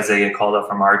most guys that get called up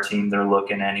from our team, they're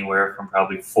looking anywhere from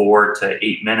probably 4 to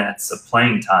 8 minutes of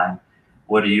playing time,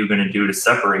 what are you going to do to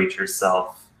separate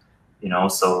yourself? You know,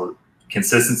 so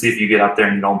consistency, if you get up there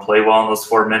and you don't play well in those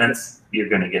 4 minutes, you're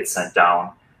going to get sent down.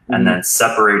 Mm-hmm. And then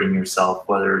separating yourself,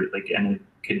 whether like, and it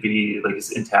could be like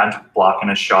it's intangible, blocking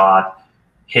a shot,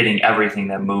 hitting everything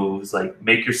that moves, like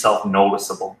make yourself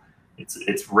noticeable.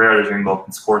 It's rare that you're going to go up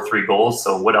and score 3 goals.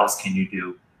 So what else can you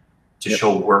do to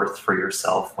show worth for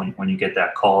yourself when you get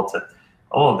that call to,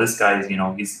 oh, this guy's, you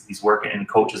know, he's working in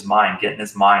coach's mind, get in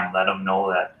his mind, let him know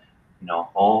that, you know,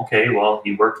 oh, okay, well,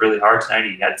 he worked really hard tonight.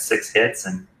 He had 6 hits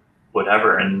and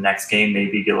whatever. And the next game,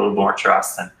 maybe you get a little more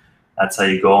trust, and that's how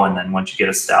you go. And then once you get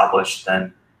established,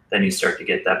 then you start to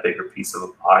get that bigger piece of a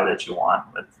pie that you want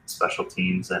with special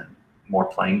teams and more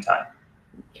playing time.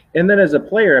 And then as a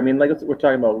player, I mean, like we're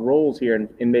talking about roles here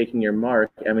in making your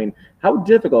mark. I mean, how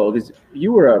difficult, because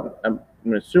you were I'm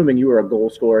assuming you were a goal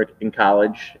scorer in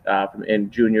college, in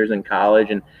juniors in college.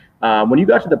 And when you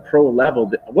got to the pro level,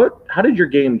 how did your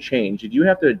game change? Did you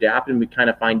have to adapt and kind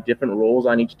of find different roles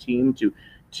on each team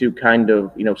to kind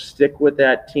of, you know, stick with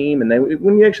that team? And then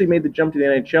when you actually made the jump to the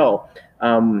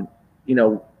NHL, you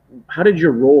know, how did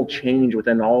your role change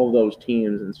within all of those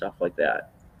teams and stuff like that?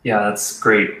 Yeah, that's a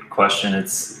great question.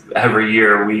 It's every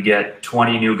year we get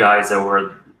 20 new guys that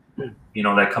were, you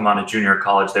know, that come out of junior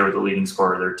college. They were the leading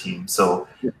scorer of their team. So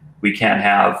we can't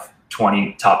have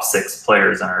 20 top 6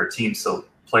 players on our team. So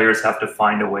players have to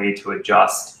find a way to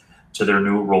adjust to their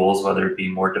new roles, whether it be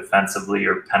more defensively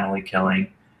or penalty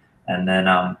killing. And then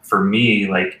for me,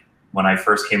 like when I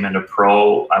first came into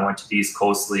pro, I went to the East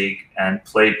Coast League and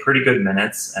played pretty good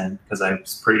minutes. And because I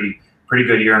was pretty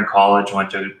good year in college,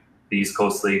 went to the East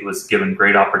Coast League, was given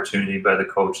great opportunity by the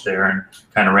coach there and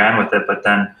kind of ran with it. But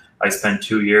then I spent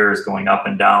 2 years going up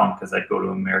and down because I'd go to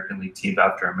American League team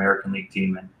after American League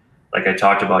team. And like I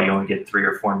talked about, you only get 3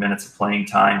 or 4 minutes of playing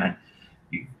time, and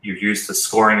you're used to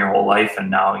scoring your whole life, and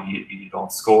now you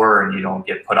don't score and you don't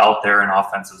get put out there in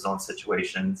offensive zone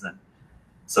situations. And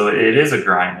so it is a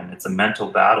grind, and it's a mental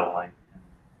battle. Like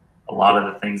a lot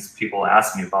of the things people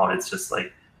ask me about, it's just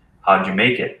like, how'd you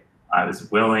make it? I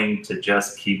was willing to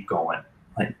just keep going.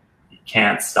 Like, you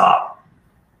can't stop.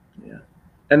 Yeah.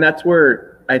 And that's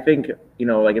where I think, you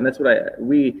know, like, and that's what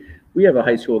we have a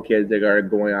high school kids that are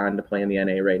going on to play in the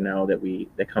NA right now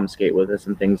that come skate with us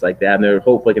and things like that. And they're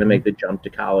hopefully going to make the jump to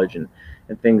college and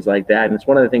things like that. And it's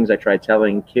one of the things I try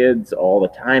telling kids all the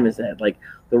time is that, like,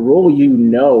 the role you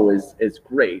know is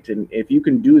great. And if you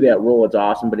can do that role, it's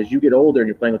awesome. But as you get older and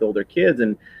you're playing with older kids,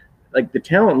 and like the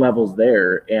talent level's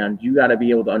there, and you got to be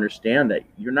able to understand that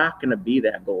you're not going to be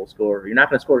that goal scorer. You're not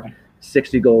going to score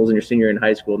 60 goals in your senior year in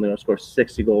high school and then score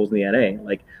 60 goals in the NA.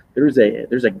 Like there's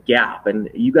a gap, and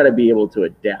you got to be able to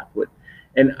adapt with.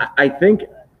 And I think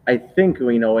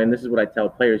you know, and this is what I tell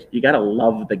players: you got to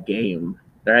love the game,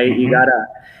 right? Mm-hmm. You gotta,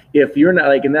 if you're not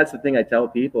like, and that's the thing I tell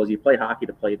people is you play hockey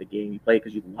to play the game. You play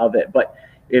because you love it. But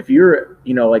if you're,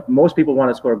 you know, like most people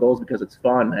want to score goals because it's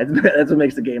fun. That's what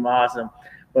makes the game awesome.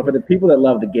 But for the people that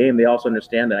love the game, they also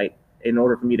understand that in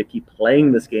order for me to keep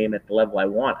playing this game at the level I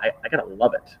want, I gotta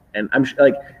love it. And I'm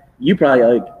like, you probably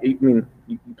like, I mean,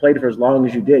 you played it for as long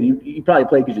as you did. You probably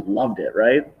played because you loved it,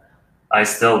 right? I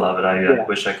still love it. I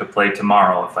wish I could play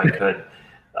tomorrow if I could.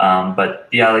 But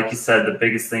yeah, like you said, the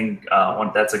biggest thing,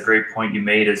 that's a great point you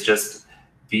made, is just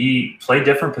play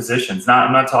different positions.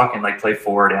 I'm not talking like play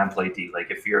forward and play D.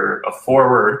 Like if you're a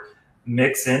forward,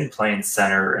 mix in playing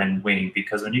center and wing,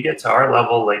 because when you get to our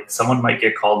level, like someone might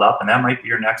get called up and that might be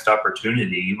your next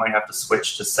opportunity. You might have to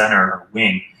switch to center or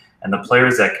wing. And the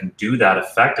players that can do that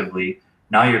effectively,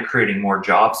 now you're creating more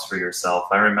jobs for yourself.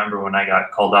 I remember when I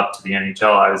got called up to the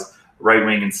NHL, I was right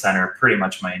wing and center pretty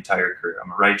much my entire career.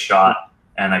 I'm a right shot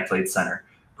and I played center.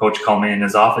 Coach called me in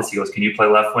his office. He goes, "Can you play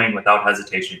left wing?" Without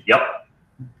hesitation. Yep.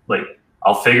 Like,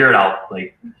 I'll figure it out.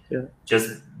 Like,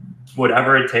 just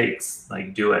whatever it takes,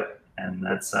 like, do it. And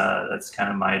that's kind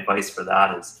of my advice for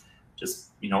that, is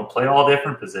just, you know, play all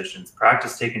different positions,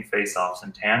 practice taking face-offs,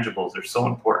 and tangibles are so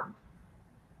important.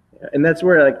 Yeah, and that's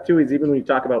where, like, too, is even when you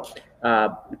talk about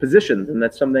positions, and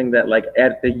that's something that, like,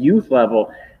 at the youth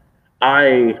level,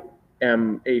 I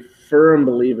am a firm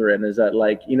believer in, is that,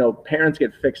 like, you know, parents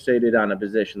get fixated on a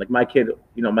position. Like my kid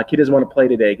doesn't want to play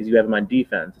today because you have him on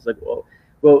defense. It's like,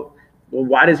 well,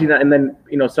 why does he not? And then,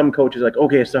 you know, some coaches are like,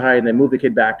 okay, so high, and they move the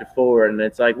kid back to forward. And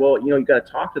it's like, well, you know, you got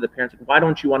to talk to the parents. Like, why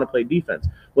don't you want to play defense?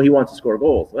 Well, he wants to score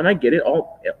goals. And I get it.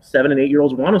 All 7 and 8 year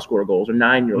olds want to score goals, or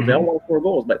 9-year-olds. They all want to score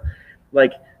goals. But,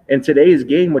 like, in today's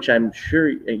game, which I'm sure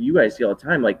you guys see all the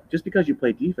time, like, just because you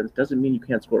play defense doesn't mean you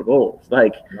can't score goals.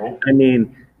 Like, I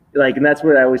mean, like, and that's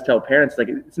what I always tell parents, like,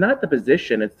 it's not the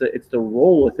position, it's the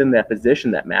role within that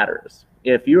position that matters.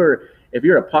 If you're if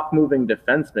you're a puck moving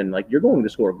defenseman, like you're going to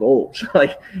score goals.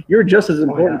 Like you're just as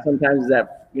important sometimes as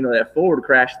that, that forward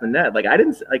crash in the net. Like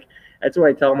that's what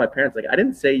I tell my parents. Like I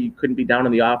didn't say you couldn't be down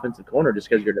in the offensive corner just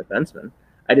because you're a defenseman.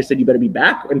 I just said you better be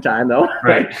back in time though.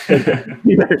 Right.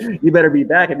 you better be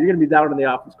back. If you're going to be down in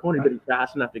the offensive corner, you better be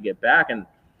fast enough to get back. And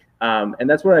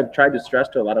that's what I've tried to stress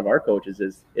to a lot of our coaches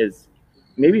is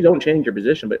maybe don't change your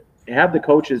position, but have the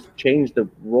coaches change the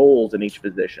roles in each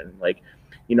position. Like,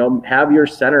 have your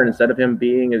center, instead of him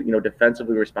being,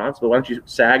 defensively responsible, why don't you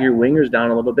sag your wingers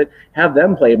down a little bit, have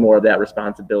them play more of that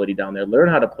responsibility down there, learn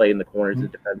how to play in the corners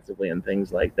defensively and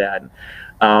things like that.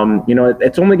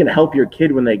 It's only going to help your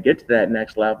kid when they get to that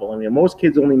next level. I mean, most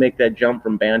kids only make that jump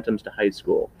from bantams to high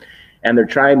school, and they're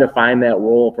trying to find that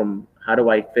role from how do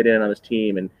I fit in on this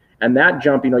team, and that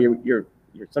jump, you're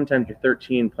sometimes you're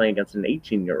 13 playing against an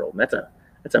 18-year-old, and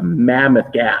that's a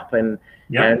mammoth gap. And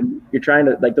you're trying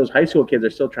to, like, those high school kids are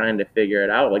still trying to figure it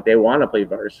out. Like, they want to play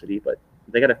varsity, but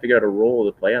they got to figure out a role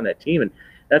to play on that team. And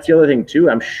that's the other thing too.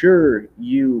 I'm sure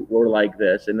you were like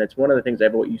this, and that's one of the things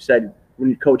what you said when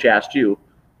your coach asked you,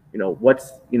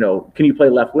 can you play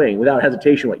left wing? Without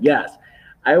hesitation, yes.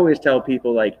 I always tell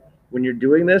people, like, when you're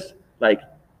doing this, like,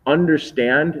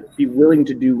 understand, be willing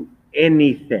to do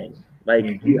anything.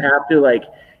 Like, you have to, like,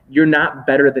 you're not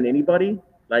better than anybody.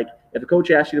 Like, if a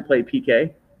coach asks you to play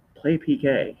PK, play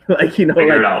PK. Like,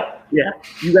 figure it out. Yeah,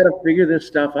 you got to figure this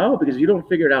stuff out, because if you don't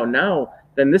figure it out now,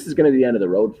 then this is going to be the end of the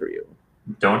road for you.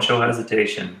 Don't show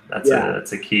hesitation. That's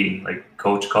a key. Like,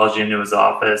 coach calls you into his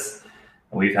office,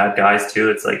 and we've had guys too.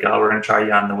 It's like, oh, we're going to try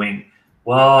you on the wing.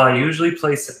 Well, I usually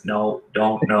play. No,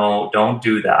 don't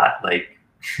do that. Like,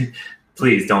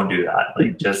 please don't do that.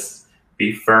 Like, just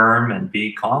be firm and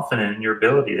be confident in your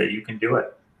ability that you can do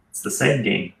it. It's the same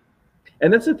game.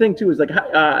 And that's the thing too, is like,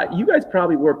 you guys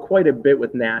probably work quite a bit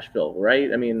with Nashville,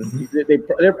 right? I mean,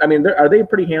 are they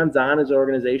pretty hands-on as an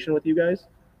organization with you guys?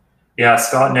 Yeah,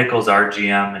 Scott Nichols, our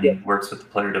GM, and he works with the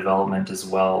player development as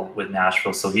well with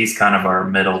Nashville. So he's kind of our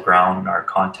middle ground, our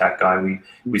contact guy.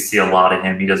 We see a lot of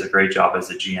him. He does a great job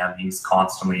as a GM. He's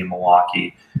constantly in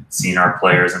Milwaukee seeing our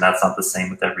players, and that's not the same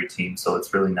with every team. So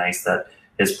it's really nice that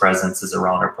his presence is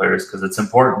around our players, because it's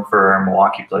important for our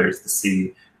Milwaukee players to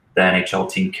see the NHL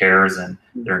team cares and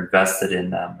they're invested in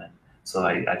them. And so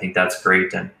I think that's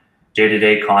great. And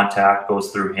day-to-day contact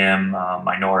goes through him.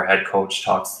 I know our head coach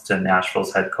talks to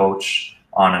Nashville's head coach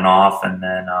on and off. And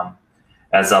then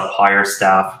as up higher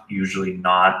staff, usually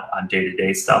not on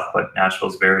day-to-day stuff, but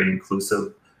Nashville's very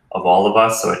inclusive of all of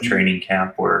us. So at training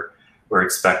camp, we're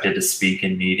expected to speak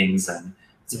in meetings, and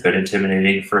it's a bit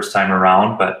intimidating first time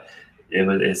around, but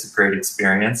it's a great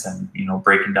experience. And,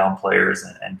 breaking down players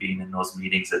and being in those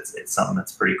meetings, it's something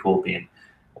that's pretty cool, being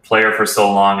a player for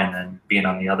so long and then being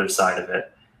on the other side of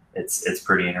it. It's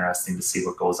pretty interesting to see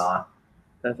what goes on.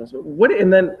 That's awesome.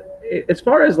 And then as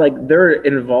far as like their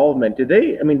involvement, do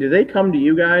they come to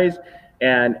you guys?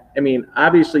 And I mean,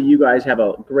 obviously you guys have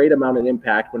a great amount of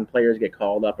impact when players get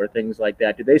called up or things like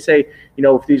that. Do they say,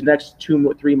 if these next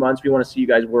 2-3 months, we want to see you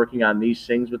guys working on these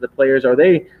things with the players?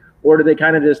 Or do they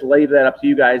kind of just leave that up to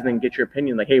you guys and then get your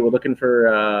opinion? Like, hey, we're looking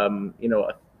for,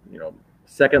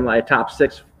 second line, top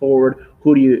 6 forward.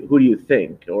 Who do you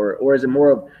think? Or is it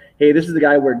more of, hey, this is the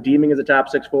guy we're deeming as a top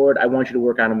 6 forward. I want you to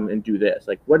work on him and do this.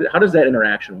 Like, how does that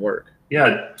interaction work?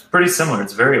 Yeah, it's pretty similar.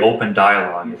 It's very open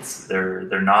dialogue.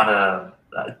 They're not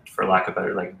for lack of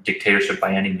better, like, dictatorship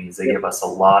by any means. They give us a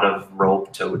lot of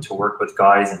rope to work with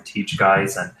guys and teach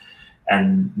guys.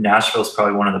 And Nashville's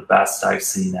probably one of the best I've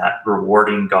seen at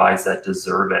rewarding guys that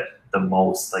deserve it the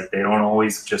most. Like, they don't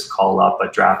always just call up a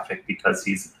draft pick because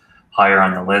he's higher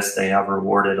on the list. They have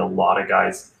rewarded a lot of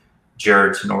guys.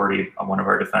 Jared Tenorti, one of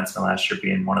our defensemen last year,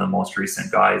 being one of the most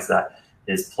recent guys that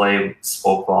his play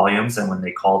spoke volumes. And when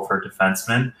they called for a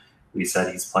defenseman, we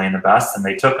said he's playing the best, and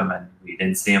they took him, and we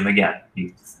didn't see him again.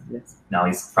 Now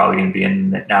he's probably going to be in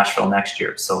Nashville next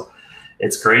year. So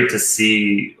it's great to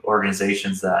see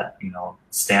organizations that,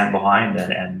 stand behind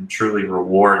and truly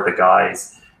reward the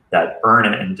guys that earn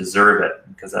it and deserve it,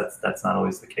 because that's not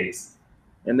always the case.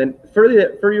 And then for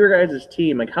your guys'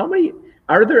 team, like, how many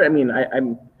are there? I mean,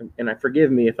 I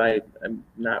forgive me if I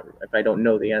don't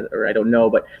know the answer, or I don't know,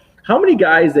 but how many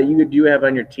guys that you have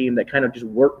on your team that kind of just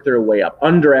work their way up,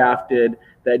 undrafted,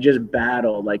 that just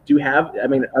battle? Like,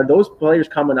 are those players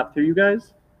coming up through you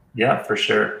guys? Yeah, for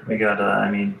sure. We got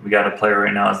a player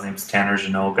right now. His name's Tanner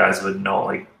Jeannot. Guys would know,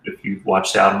 like, if you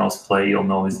watched Admirals play, you'll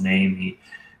know his name.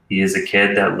 He is a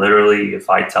kid that literally, if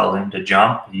I tell him to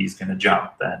jump, he's going to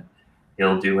jump, and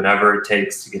he'll do whatever it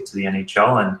takes to get to the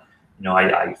NHL. And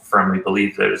I firmly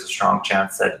believe there's a strong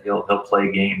chance that he'll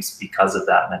play games because of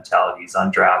that mentality. He's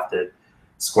undrafted,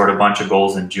 scored a bunch of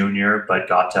goals in junior, but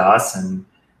got to us, and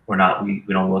we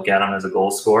don't look at him as a goal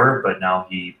scorer, but now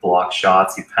he blocks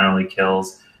shots, he penalty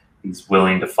kills, he's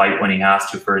willing to fight when he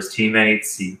has to for his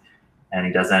teammates, and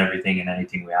he does everything and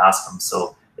anything we ask him.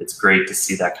 So it's great to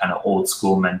see that kind of old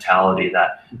school mentality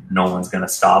that no one's going to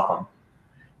stop him.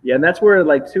 Yeah, and that's where,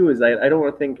 like, too, is I don't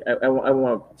want to think, I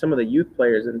want some of the youth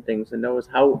players and things to know is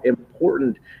how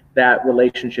important that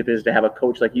relationship is to have a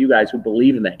coach like you guys who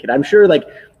believe in that kid. I'm sure, like,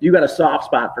 you got a soft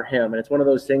spot for him, and it's one of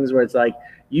those things where it's like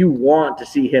you want to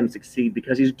see him succeed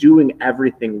because he's doing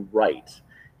everything right.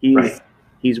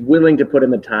 He's willing to put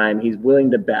in the time. He's willing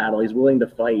to battle. He's willing to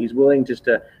fight. He's willing just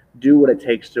to do what it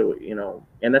takes to,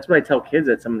 and that's what I tell kids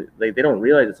that they don't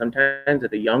realize that sometimes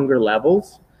at the younger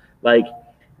levels, like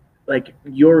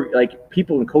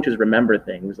people and coaches remember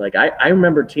things. Like I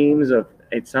remember teams of,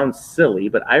 it sounds silly,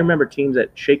 but I remember teams that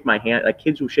shake my hand, like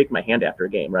kids who shake my hand after a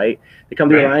game, right? They come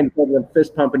to the line,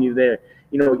 fist pumping you there.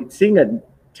 Seeing a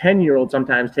 10-year-old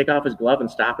sometimes take off his glove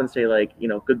and stop and say, like,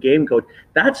 good game, coach.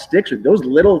 That sticks with those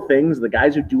little things. The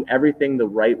guys who do everything the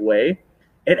right way,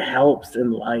 it helps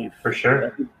in life. For sure.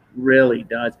 It really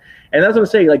does. And that's what I'm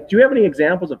saying. Like, do you have any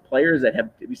examples of players that have,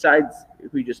 besides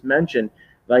who you just mentioned,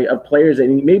 like of players that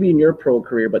maybe in your pro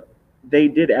career, but they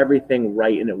did everything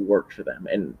right and it worked for them?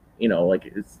 And,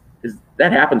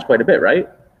 that happens quite a bit, right?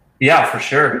 Yeah, for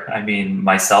sure. I mean,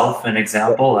 myself, an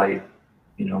example, I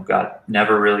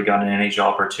never really got an NHL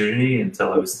opportunity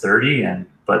until I was 30,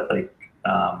 but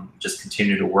just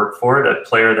continued to work for it. A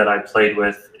player that I played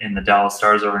with in the Dallas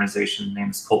Stars organization, his name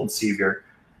is Colton Sevier,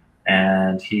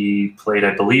 and he played,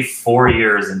 I believe, 4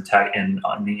 years on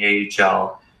the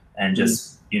AHL, and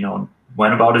just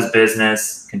went about his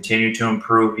business, continued to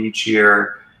improve each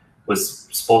year. Was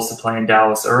supposed to play in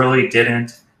Dallas early,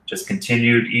 didn't. Just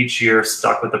continued each year,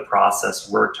 stuck with the process,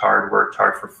 worked hard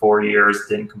for 4 years,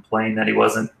 didn't complain that he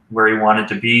wasn't where he wanted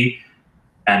to be.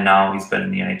 And now he's been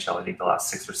in the NHL, I think, the last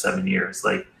 6 or 7 years.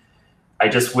 Like, I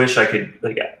just wish I could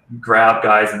grab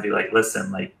guys and be like,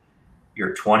 listen, like,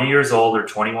 you're 20 years old or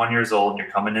 21 years old and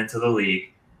you're coming into the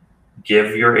league.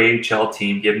 Give your AHL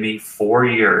team, give me 4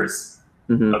 years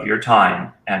of your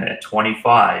time. And at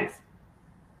 25,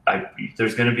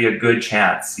 there's going to be a good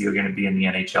chance you're going to be in the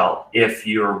NHL if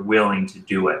you're willing to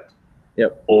do it.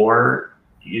 Yep. Or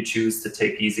you choose to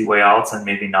take easy way outs and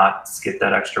maybe not skip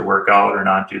that extra workout or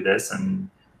not do this, and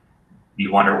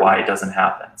you wonder why it doesn't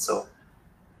happen. So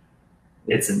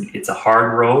it's a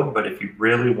hard road, but if you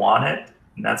really want it,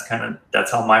 and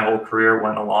that's how my whole career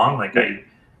went along.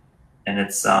 And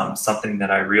it's something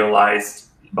that I realized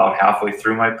about halfway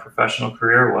through my professional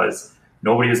career was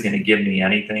nobody was going to give me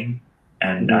anything.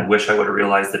 And I wish I would have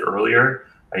realized it earlier.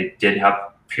 I did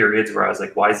have periods where I was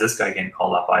like, why is this guy getting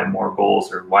called up? I have more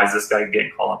goals, or why is this guy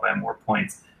getting called up? I have more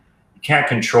points. You can't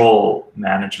control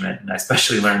management. And I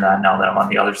especially learned that now that I'm on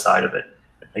the other side of it.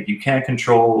 Like, you can't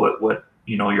control what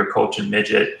your coach in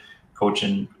midget, coach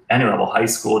in any level, high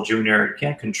school, junior, you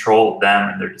can't control them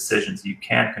and their decisions. You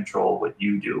can't control what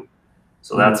you do.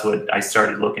 So that's what I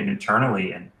started looking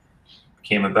internally and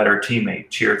became a better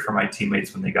teammate, cheered for my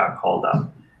teammates when they got called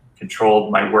up.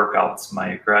 Controlled my workouts, my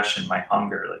aggression, my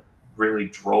hunger, like really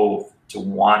drove to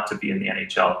want to be in the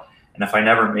NHL. And if I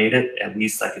never made it, at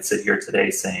least I could sit here today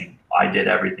saying I did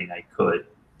everything I could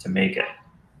to make it.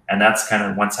 And that's kind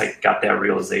of, once I got that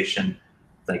realization,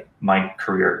 like my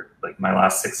career, like my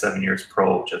last 6-7 years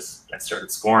pro, I started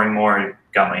scoring more,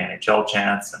 got my NHL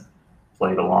chance and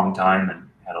played a long time and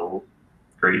had a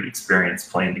great experience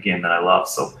playing the game that I love.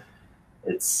 So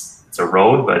it's a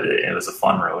road, but it was a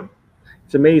fun road.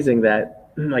 It's amazing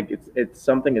that it's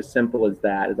something as simple as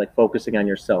that. It's like focusing on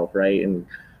yourself, right? And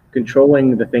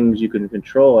controlling the things you can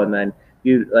control. And then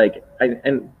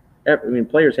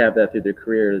players have that through their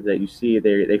career, that you see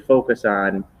they focus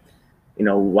on,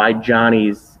 why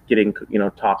Johnny's getting,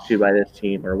 talked to by this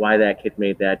team, or why that kid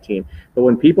made that team. But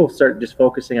when people start just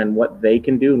focusing on what they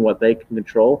can do and what they can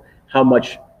control, how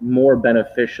much more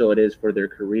beneficial it is for their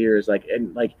careers,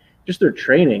 and just their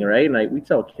training, right? And we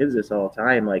tell kids this all the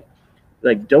time, like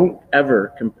don't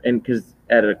ever and because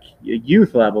at a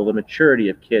youth level, the maturity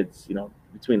of kids,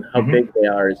 between how big they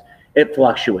are, it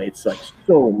fluctuates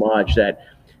so much that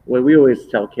what we always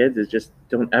tell kids is just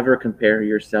don't ever compare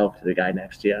yourself to the guy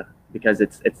next to you, because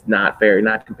it's not fair. You're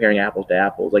not comparing apples to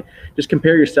apples. Just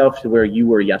compare yourself to where you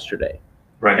were yesterday.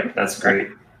 Right. That's great.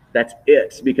 That's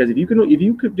it. Because if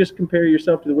you could just compare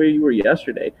yourself to the way you were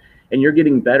yesterday and you're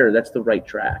getting better, that's the right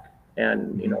track.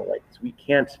 And we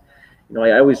can't.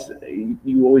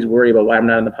 You always worry about why I'm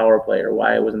not on the power play or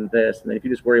why I wasn't this. And then if you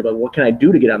just worry about what can I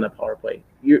do to get on the power play,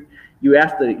 you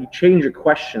change your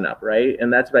question up, right?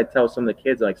 And that's what I tell some of the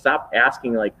kids, stop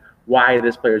asking why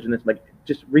this player's doing this.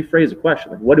 just rephrase the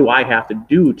question. Like, what do I have to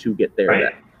do to get there?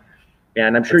 Right.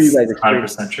 And I'm sure you guys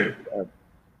experience 100% true.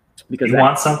 Because you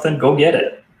want something, go get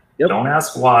it. Yep. Don't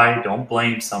ask why. Don't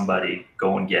blame somebody.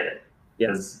 Go and get it.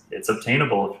 Because it's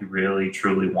obtainable if you really,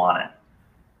 truly want it.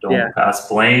 Don't pass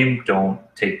blame. Don't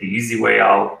take the easy way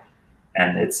out.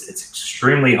 And it's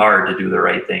extremely hard to do the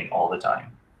right thing all the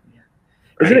time.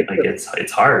 Right? Isn't it? Like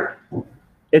it's hard.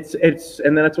 It's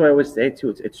and then that's what I always say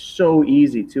too. It's so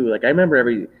easy too. Like I remember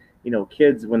every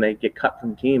kids when they get cut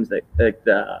from teams, like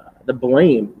the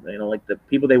blame, like the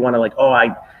people they want to like, oh,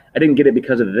 I didn't get it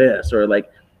because of this, or like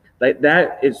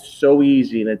that is so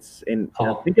easy. And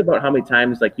think about how many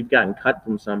times like you've gotten cut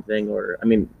from something, or I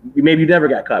mean maybe you never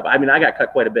got cut. I mean I got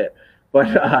cut quite a bit, but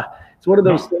it's one of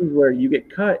those things where you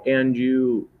get cut and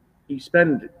you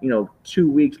spend 2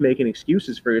 weeks making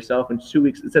excuses for yourself, and 2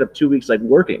 weeks instead of 2 weeks like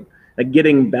working, like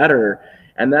getting better.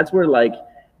 And that's where like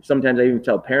sometimes I even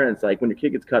tell parents, like when your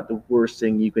kid gets cut, the worst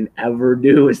thing you can ever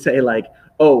do is say like,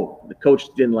 oh, the coach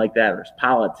didn't like that, or it's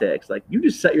politics. Like you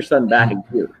just set your son back in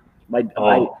gear by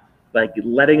like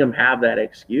letting him have that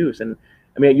excuse. And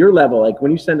I mean at your level, like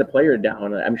when you send a player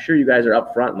down, I'm sure you guys are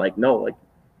up front like, no, like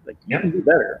you can do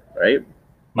better, right?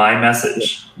 My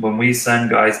message when we send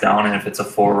guys down, and if it's a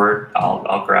forward,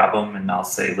 I'll grab them and I'll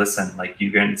say, listen, like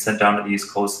you're getting sent down to the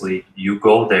East Coast League, you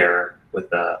go there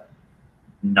with a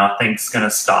nothing's gonna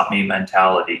stop me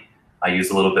mentality. I use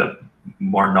a little bit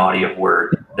more naughty of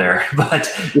word there, but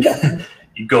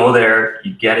you go there,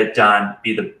 you get it done,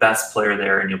 be the best player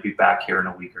there, and you'll be back here in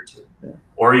a week or two.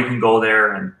 Or you can go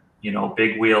there and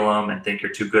big wheel them and think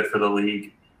you're too good for the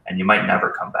league, and you might never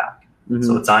come back.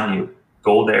 So it's on you.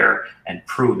 Go there and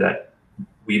prove that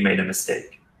we made a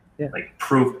mistake. Like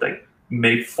prove, like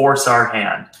force our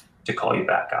hand to call you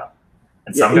back up.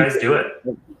 And some guys do it.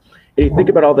 You think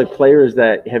about all the players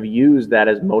that have used that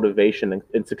as motivation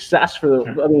and success for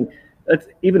the. I mean, that's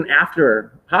even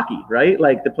after hockey, right?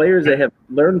 Like the players that have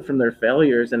learned from their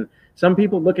failures, and some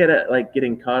people look at it like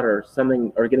getting cut or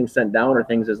something, or getting sent down or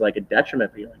things as like a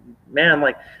detriment. But you're like, man,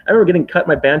 like I remember getting cut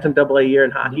my Bantam AA year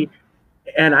in hockey,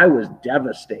 and I was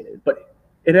devastated. But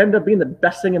it ended up being the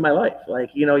best thing in my life.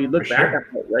 Like you look back at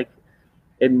it, like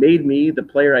it made me the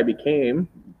player I became.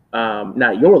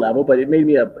 Not your level, but it made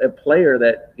me a player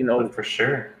that for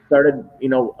sure started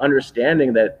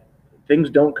understanding that things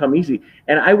don't come easy.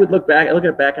 And I would look back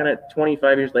on it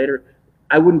 25 years later,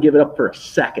 I wouldn't give it up for a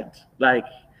second. Like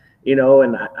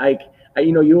and I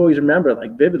you always remember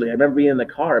like vividly. I remember being in the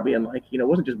car, being like it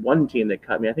wasn't just one team that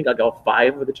cut me. I think like all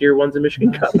 5 of the tier 1s in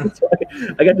Michigan cut me. So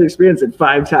I got to experience it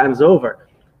 5 times over.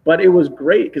 But it was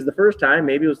great because the first time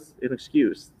maybe it was an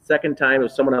excuse. Second time it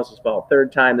was someone else's fault.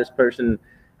 Third time this person.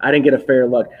 I didn't get a fair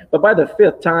look. But by the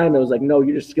 5th time, it was like, no,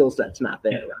 your skill set's not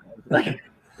there. Like,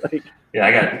 yeah,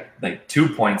 I got like 2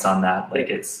 points on that. Like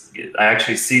I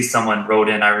actually see someone wrote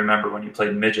in, I remember when you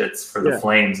played midgets for the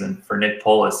Flames and for Nick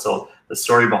Polis. So the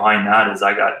story behind that is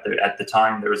at the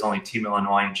time, there was only Team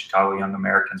Illinois and Chicago Young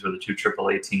Americans were the 2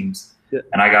 AAA teams. Yeah.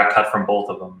 And I got cut from both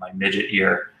of them my midget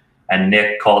year. And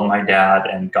Nick called my dad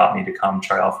and got me to come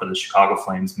try out for the Chicago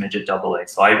Flames midget AA.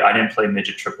 So I didn't play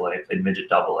midget AAA, I played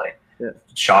midget AA. Yeah.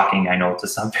 Shocking, I know, to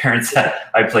some parents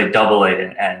that I played AA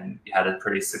and had a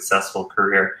pretty successful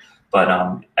career. But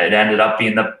it ended up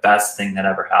being the best thing that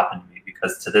ever happened to me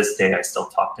because to this day, I still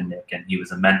talk to Nick and he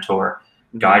was a mentor,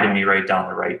 guided me right down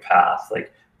the right path,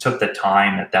 like took the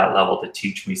time at that level to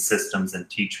teach me systems and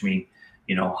teach me,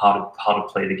 how to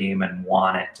play the game and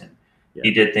want it. And he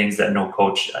did things that no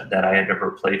coach that I had ever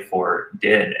played for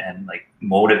did and like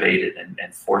motivated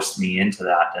and forced me into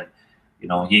that. And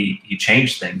he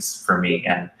changed things for me,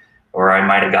 or I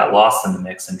might have got lost in the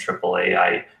mix in AAA.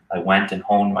 I went and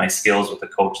honed my skills with a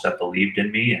coach that believed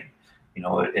in me, and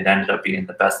it ended up being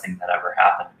the best thing that ever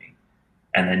happened to me.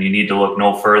 And then you need to look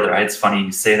no further. It's funny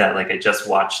you say that. Like I just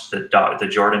watched the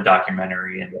Jordan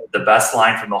documentary, and the best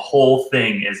line from the whole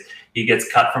thing is he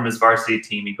gets cut from his varsity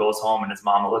team. He goes home, and his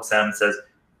mama looks at him and says,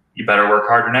 "You better work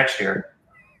harder next year."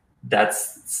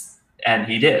 And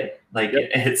he did. Like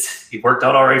he worked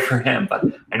out all right for him, but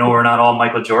I know we're not all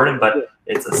Michael Jordan, but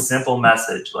it's a simple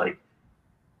message. Like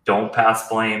don't pass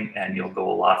blame and you'll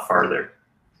go a lot farther.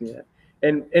 Yeah.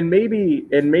 And maybe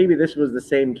this was the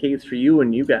same case for you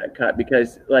when you got cut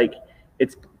because like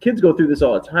kids go through this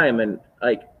all the time. And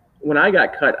like when I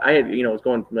got cut, I had, was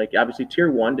going from like obviously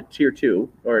tier 1 to tier 2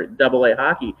 or AA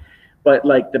hockey. But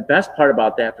like the best part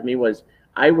about that for me was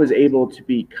I was able to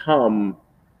become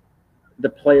the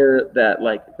player that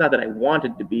like not that I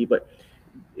wanted to be, but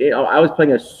I was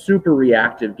playing a super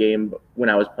reactive game when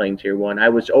I was playing tier 1. I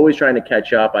was always trying to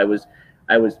catch up. I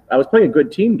I was playing a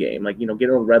good team game, like, get over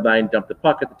the red line, dump the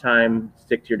puck at the time,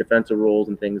 stick to your defensive rules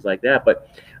and things like that. But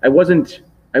I wasn't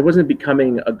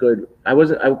becoming a good.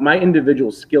 My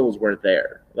individual skills weren't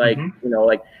there. Like,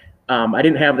 I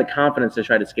didn't have the confidence to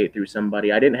try to skate through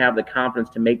somebody. I didn't have the confidence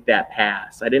to make that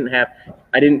pass. I'd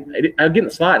get in the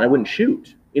slot and I wouldn't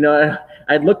shoot.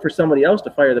 I'd look for somebody else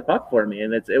to fire the puck for me,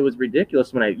 and it was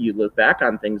ridiculous when you look back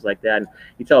on things like that. And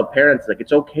you tell parents, like,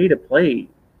 it's okay to play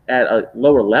at a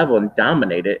lower level and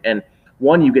dominate it. And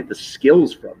one, you get the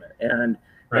skills from it, and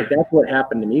like that's what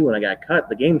happened to me when I got cut.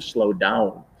 The game slowed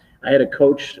down. I had a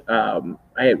coach.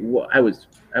 I was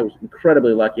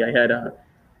incredibly lucky. I had a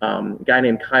guy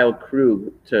named Kyle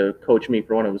Krug to coach me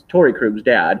for when it was Torrey Krug's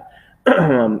dad.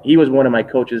 He was one of my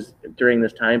coaches during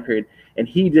this time period, and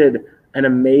he did an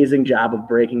amazing job of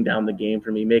breaking down the game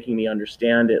for me, making me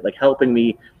understand it, like helping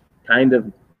me kind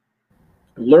of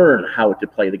learn how to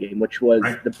play the game, which was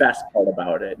the best part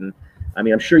about it. And I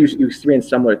mean, I'm sure you experienced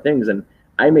similar things, and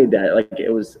I made that, like, it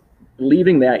was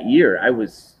leaving that year. I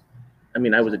was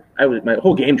my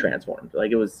whole game transformed.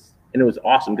 Like, it was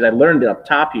awesome because I learned it up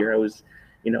top here. I was,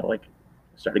 like,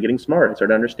 started getting smart. I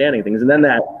started understanding things. And then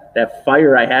that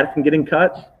fire I had from getting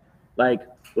cut, like,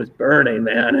 was burning,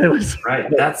 man. It was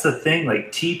That's the thing.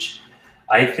 Like,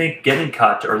 I think getting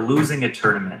cut or losing a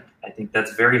tournament, I think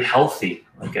that's very healthy.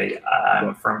 Like, I'm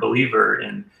a firm believer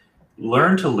in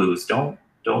learn to lose. Don't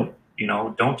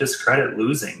discredit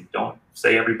losing. Don't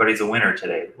say everybody's a winner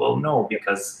today. Well, no,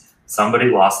 because somebody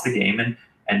lost the game,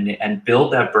 and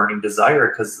build that burning desire.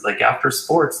 Because, like, after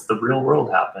sports, the real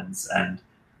world happens, and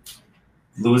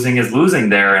losing is losing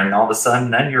there, and all of a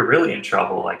sudden then you're really in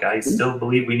trouble. Like, I still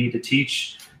believe we need to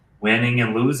teach winning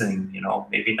and losing,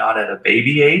 maybe not at a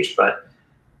baby age, but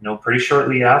pretty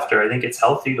shortly after. I think it's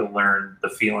healthy to learn the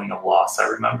feeling of loss. I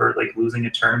remember, like, losing a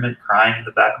tournament, crying in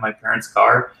the back of my parents'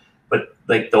 car, but,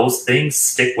 like, those things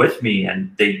stick with me,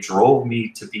 and they drove me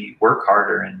to work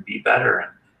harder and be better.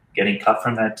 And getting cut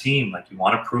from that team, like, you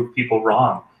want to prove people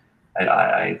wrong.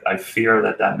 I fear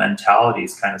that mentality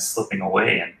is kind of slipping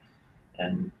away,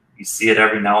 and you see it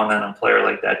every now and then in a player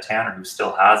like that Tanner who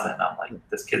still hasn't. I'm like,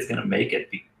 this kid's going to make it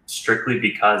strictly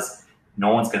because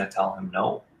no one's going to tell him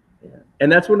no. Yeah.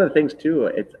 And that's one of the things too.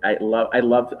 I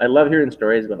love hearing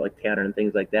stories about, like, Tanner and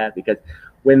things like that, because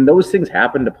when those things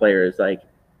happen to players, like,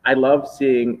 I love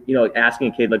seeing,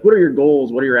 asking a kid, like, what are your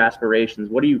goals? What are your aspirations?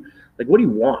 What do you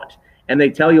want? And they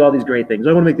tell you all these great things.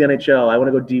 I want to make the NHL. I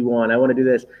want to go D1. I want to do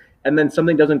this. And then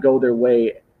something doesn't go their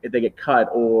way. If they get cut,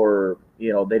 or, they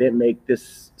didn't make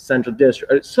this central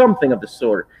district or something of the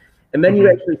sort. And then you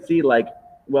actually see, like,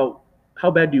 well, how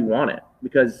bad do you want it?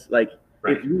 Because, like,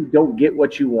 if you don't get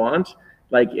what you want,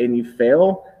 like, and you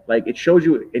fail, like, it shows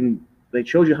you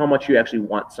how much you actually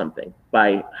want something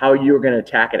by how you're going to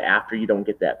attack it after you don't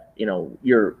get that,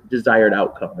 your desired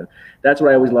outcome. And that's what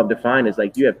I always love to find is,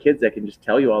 like, you have kids that can just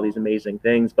tell you all these amazing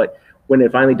things, but when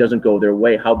it finally doesn't go their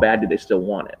way, how bad do they still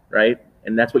want it, right?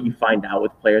 And that's what you find out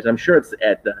with players. I'm sure it's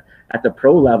at the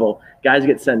pro level, guys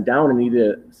get sent down and need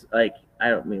to, like,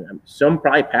 some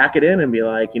probably pack it in and be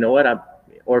like, you know what,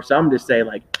 or some just say,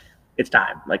 like, it's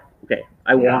time. Like, okay,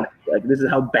 I want it. Like, this is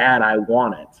how bad I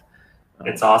want it.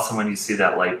 It's awesome when you see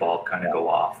that light bulb kind of go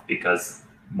off, because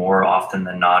more often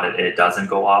than not, it doesn't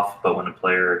go off. But when a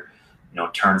player,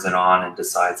 turns it on and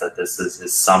decides that this is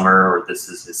his summer or this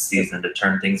is his season to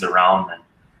turn things around, then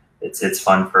it's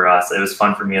fun for us. It was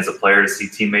fun for me as a player to see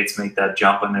teammates make that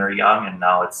jump when they're young, and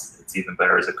now it's even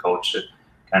better as a coach to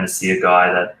kind of see a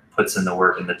guy that puts in the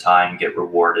work and the time get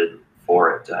rewarded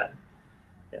for it.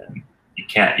 You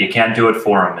can't do it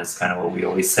for him is kind of what we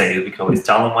always say. We can always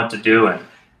tell them what to do and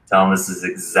tell them this is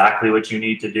exactly what you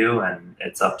need to do, and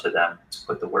it's up to them to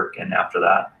put the work in after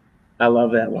that. I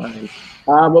love that line.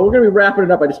 But we're going to be wrapping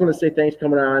it up. I just want to say thanks for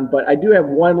coming on, but I do have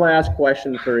one last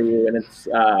question for you, and it's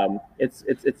a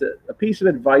piece of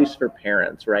advice for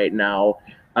parents right now.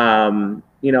 You're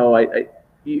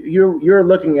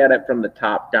looking at it from the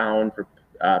top down for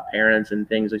parents and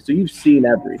things. So you've seen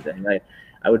everything.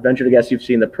 I would venture to guess you've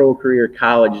seen the pro career,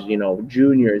 college,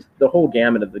 juniors, the whole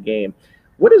gamut of the game.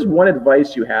 What is one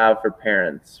advice you have for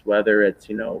parents, whether it's,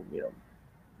 don't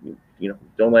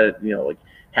let it, like,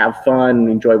 have fun,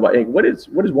 enjoy what is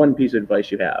one piece of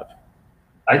advice you have?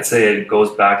 I'd say it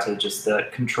goes back to just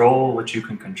that control what you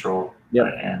can control. Yeah.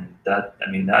 And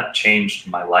that changed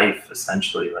my life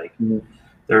essentially. Like,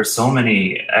 there are so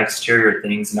many exterior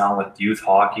things now with youth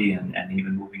hockey and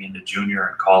even moving into junior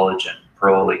and college and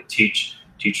pro, like teach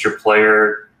your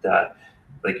player that,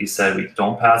 like you said, we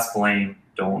don't pass blame.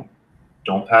 Don't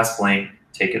pass blame.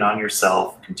 Take it on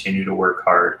yourself. Continue to work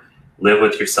hard. Live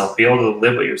with yourself. Be able to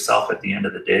live with yourself at the end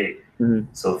of the day. Mhm.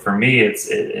 So for me,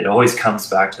 it always comes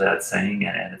back to that saying,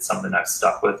 and it's something I've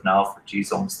stuck with now for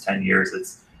almost 10 years.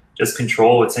 It's just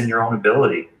control what's in your own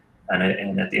ability,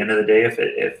 and at the end of the day,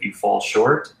 if you fall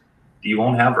short, you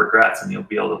won't have regrets, and you'll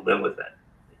be able to live with it.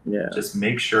 Yeah. Just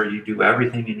make sure you do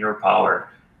everything in your power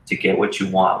to get what you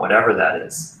want, whatever that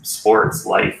is. Sports,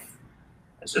 life.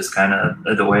 It's just kind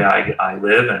of the way I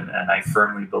live, and I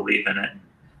firmly believe in it.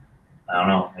 I don't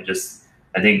know.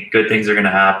 I think good things are going to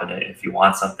happen if you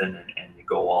want something and you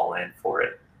go all in for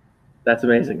it. That's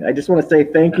amazing. I just want to say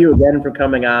thank you again for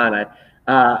coming on.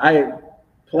 I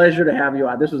pleasure to have you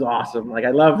on. This was awesome. Like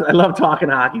I love talking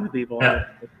hockey with people. Yeah.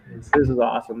 This is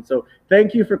awesome. So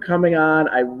thank you for coming on.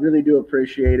 I really do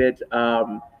appreciate it.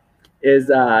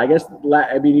 I guess,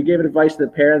 I mean, you gave advice to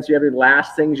the parents. Do you have any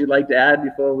last things you'd like to add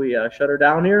before we shut her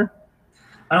down here?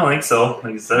 I don't think so.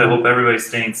 Like I said, I hope everybody's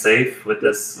staying safe with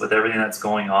everything that's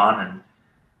going on, and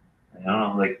I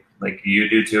don't know, like you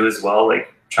do too as well.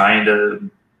 Like trying to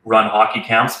run hockey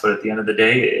camps, but at the end of the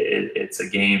day, it's a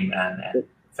game, and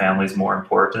family's more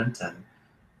important. And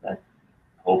I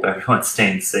hope everyone's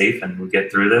staying safe, and we'll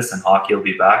get through this, and hockey will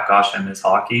be back. Gosh, I miss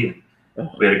hockey. And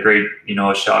we had a great,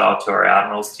 a shout out to our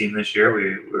Admirals team this year.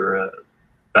 We were a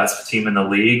best team in the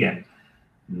league, and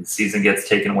the season gets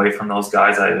taken away from those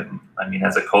guys. I mean,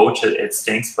 as a coach, it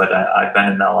stinks, but I've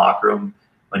been in that locker room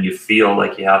when you feel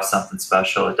like you have something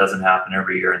special. It doesn't happen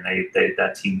every year, and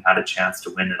that team had a chance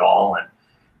to win it all. And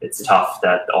it's tough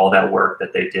that all that work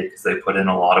that they did, because they put in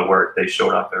a lot of work. They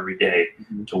showed up every day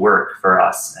to work for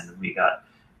us, and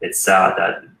it's sad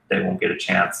that they won't get a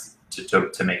chance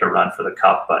to make a run for the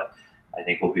cup, but I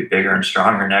think we'll be bigger and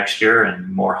stronger next year and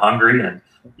more hungry, and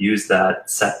use that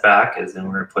setback as in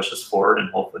we're going to push us forward and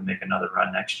hopefully make another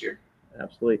run next year.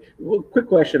 Absolutely. Well, quick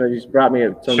question. I just brought me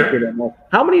something. Sure.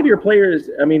 How many of your players,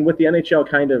 I mean, with the NHL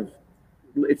kind of,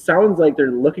 it sounds like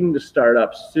they're looking to start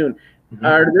up soon. Mm-hmm.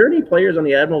 Are there any players on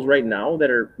the Admirals right now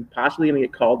that are possibly going to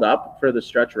get called up for the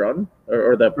stretch run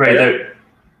or the right?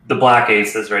 The Black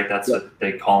Aces, right? That's what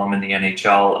they call them in the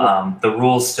NHL. The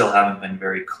rules still haven't been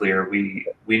very clear. We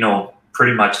know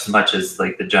pretty much as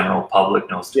like the general public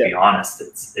knows, to be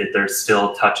honest. There's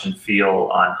still touch and feel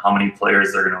on how many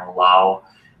players they're going to allow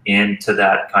into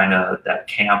that kind of that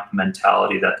camp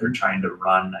mentality that they're trying to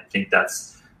run. I think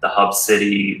that's the hub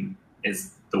city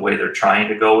is the way they're trying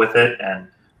to go with it, and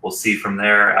we'll see from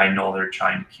there. I know they're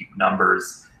trying to keep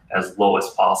numbers as low as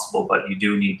possible, but you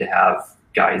do need to have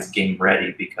guys game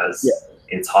ready, because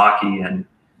it's hockey and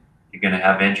you're going to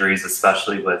have injuries,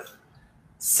 especially with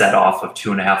set off of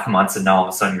 2.5 months, and now all of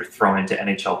a sudden you're thrown into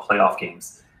NHL playoff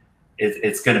games.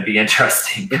 It's going to be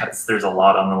interesting, because there's a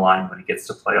lot on the line when it gets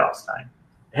to playoffs time.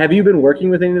 Have you been working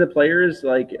with any of the players?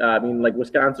 Like, I mean, like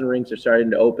Wisconsin rinks are starting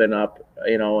to open up,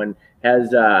 and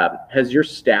has your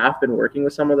staff been working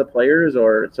with some of the players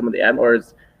or some of the or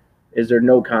is there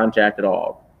no contact at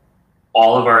all?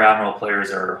 All of our Admiral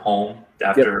players are home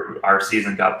after our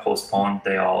season got postponed.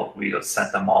 We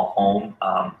sent them all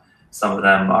home. Some of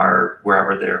them are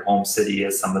wherever their home city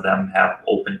is. Some of them have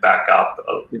opened back up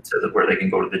to where they can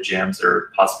go to the gyms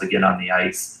or possibly get on the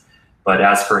ice. But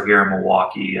as for here in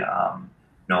Milwaukee,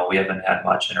 no, we haven't had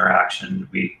much interaction.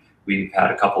 We've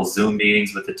had a couple Zoom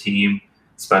meetings with the team,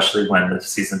 especially when the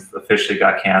season officially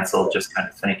got canceled, just kind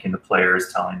of thanking the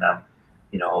players, telling them,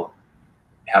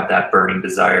 have that burning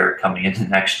desire coming into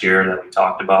next year that we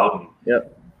talked about. And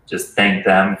just thank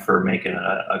them for making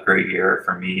a great year.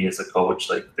 For me as a coach,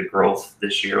 like the growth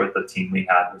this year with the team we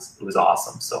had was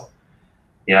awesome. So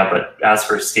yeah, but as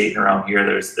for skating around here,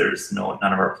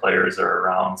 none of our players are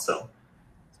around, so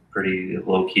it's pretty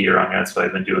low key around here. That's why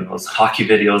I've been doing those hockey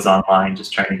videos online,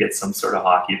 just trying to get some sort of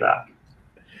hockey back.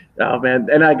 Oh man,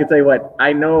 and I can tell you what,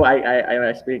 I know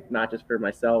I speak not just for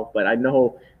myself, but I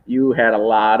know you had a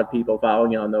lot of people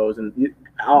following you on those, and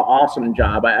awesome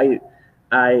job. I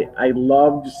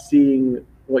loved seeing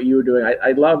what you were doing.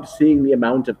 I loved seeing the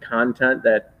amount of content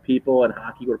that people in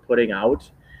hockey were putting out,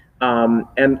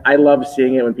 and I loved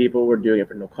seeing it when people were doing it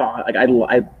for no cost.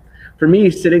 Like for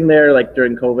me, sitting there like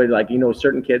during COVID, like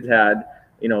certain kids had.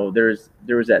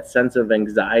 There was that sense of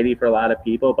anxiety for a lot of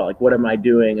people about like, what am I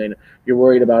doing? And you're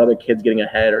worried about other kids getting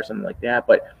ahead or something like that.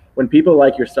 But when people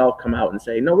like yourself come out and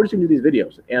say, no, we're just gonna do these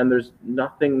videos, and there's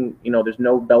nothing, there's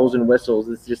no bells and whistles.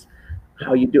 It's just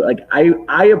how you do it. Like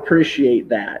I appreciate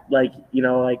that.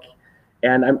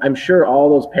 And I'm sure all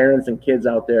those parents and kids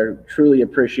out there truly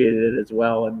appreciated it as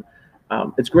well. And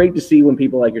it's great to see when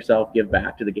people like yourself give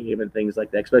back to the game and things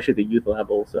like that, especially at the youth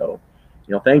level. So,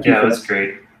 thank you. Yeah, it was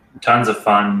great. Tons of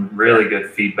fun, really good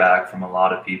feedback from a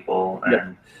lot of people.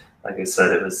 And like I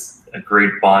said, it was a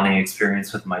great bonding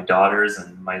experience with my daughters,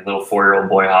 and my little 4-year-old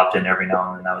boy hopped in every now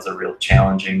and then. That was a real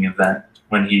challenging event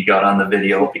when he got on the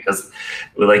video because,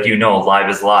 like, live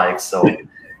is live. So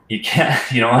you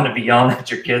don't want to be yelling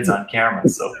at your kids on camera.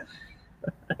 So,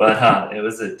 but it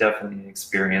was definitely an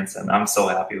experience, and I'm so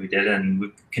happy we did it. And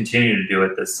we continue to do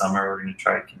it this summer. We're going to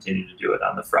try to continue to do it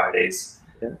on the Fridays.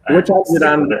 Yeah. What time is it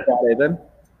on Friday then?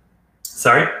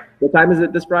 Sorry? What time is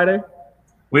it this Friday?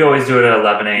 We always do it at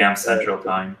 11 a.m. Central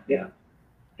Time. Yeah.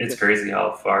 It's crazy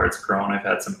how far it's grown. I've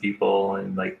had some people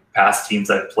and like past teams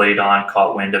I've played on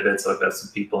caught wind of it. So I've got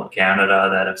some people in Canada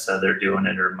that have said they're doing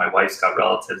it, or my wife's got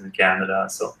relatives in Canada.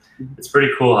 So it's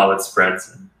pretty cool how it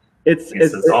spreads. And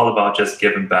it's all about just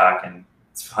giving back, and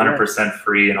it's 100%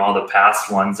 free, and all the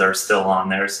past ones are still on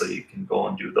there, so you can go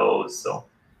and do those. So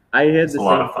it's a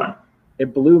lot of fun.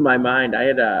 It blew my mind. I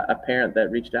had a parent that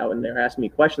reached out and they were asking me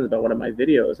questions about one of my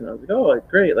videos, and I was like, "Oh,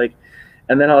 great!"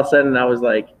 And then all of a sudden I was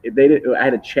like, I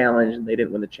had a challenge and they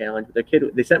didn't win the challenge, but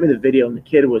they sent me the video and the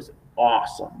kid was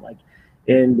awesome.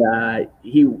 And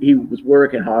he was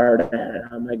working hard at it.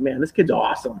 I'm like, man, this kid's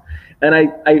awesome. And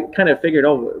I kind of figured,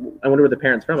 oh, I wonder where the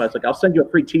parent's from. I was like, I'll send you a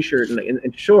free T-shirt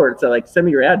and shorts. So send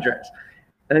me your address.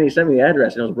 And then he sent me the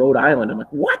address, and it was Rhode Island. I'm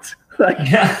like, what? What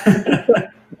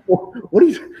are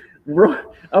you?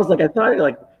 I was like, I thought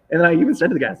and then I even said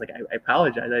to the guys, I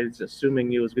apologize. I was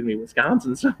assuming it was going to be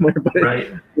Wisconsin somewhere, but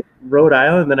Rhode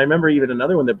Island. And then I remember even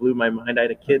another one that blew my mind. I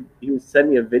had a kid, he was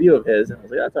sending me a video of his, and I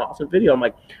was like, that's an awesome video. I'm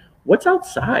like, what's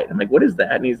outside? I'm like, what is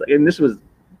that? And he's like, and this was,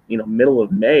 middle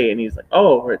of May, and he's like,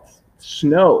 oh, it's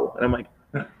snow. And I'm like,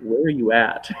 where are you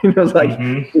at? And I was like,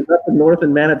 he's up in north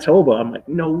in Manitoba. I'm like,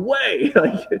 no way.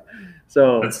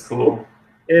 So that's cool.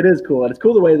 It is cool. And it's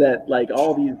cool the way that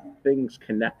all these things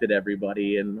connected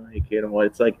everybody, and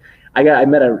it's like I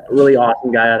met a really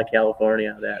awesome guy out of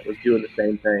California that was doing the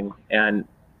same thing and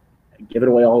giving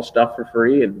away all the stuff for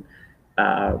free. And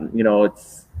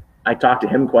I talked to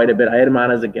him quite a bit. I had him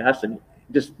on as a guest, and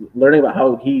just learning about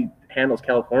how he handles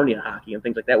California hockey and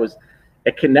things like that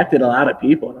it connected a lot of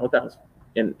people. And I thought that was,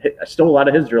 and I stole a lot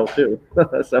of his drill too.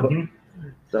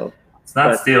 So it's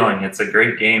not stealing. It's a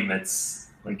great game. It's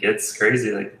crazy,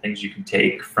 the things you can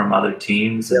take from other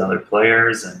teams and other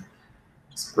players and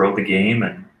just grow the game.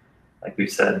 And like we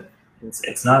said,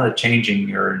 it's not a changing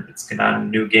it's not a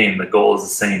new game. The goal is the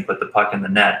same, put the puck in the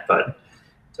net, but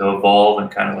to evolve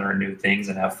and kind of learn new things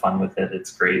and have fun with it,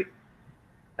 it's great.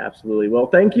 Absolutely. Well,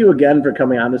 thank you again for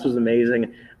coming on. This was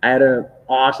amazing. I had an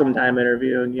awesome time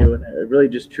interviewing you, and I really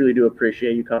just truly do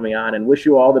appreciate you coming on, and wish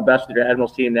you all the best with your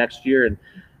Admirals team next year.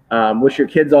 And wish your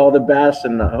kids all the best,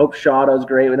 and I hope Shaw does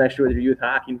great next year with your youth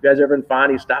hockey. If you guys are ever in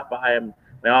Fondy, stop by.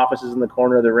 My office is in the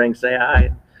corner of the rink. Say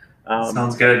hi.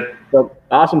 Sounds good. So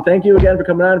awesome. Thank you again for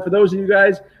coming on. For those of you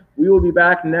guys, we will be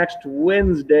back next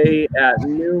Wednesday at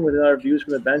noon with another Views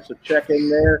from the Bench, so check in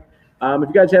there. If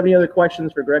you guys have any other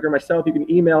questions for Greg or myself, you can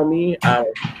email me.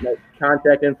 My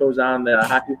contact info is on the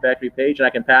Hockey Factory page, and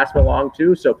I can pass them along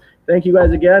too. So thank you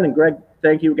guys again. And Greg,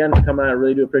 thank you again for coming on. I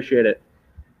really do appreciate it.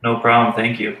 No problem.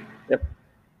 Thank you. Yep.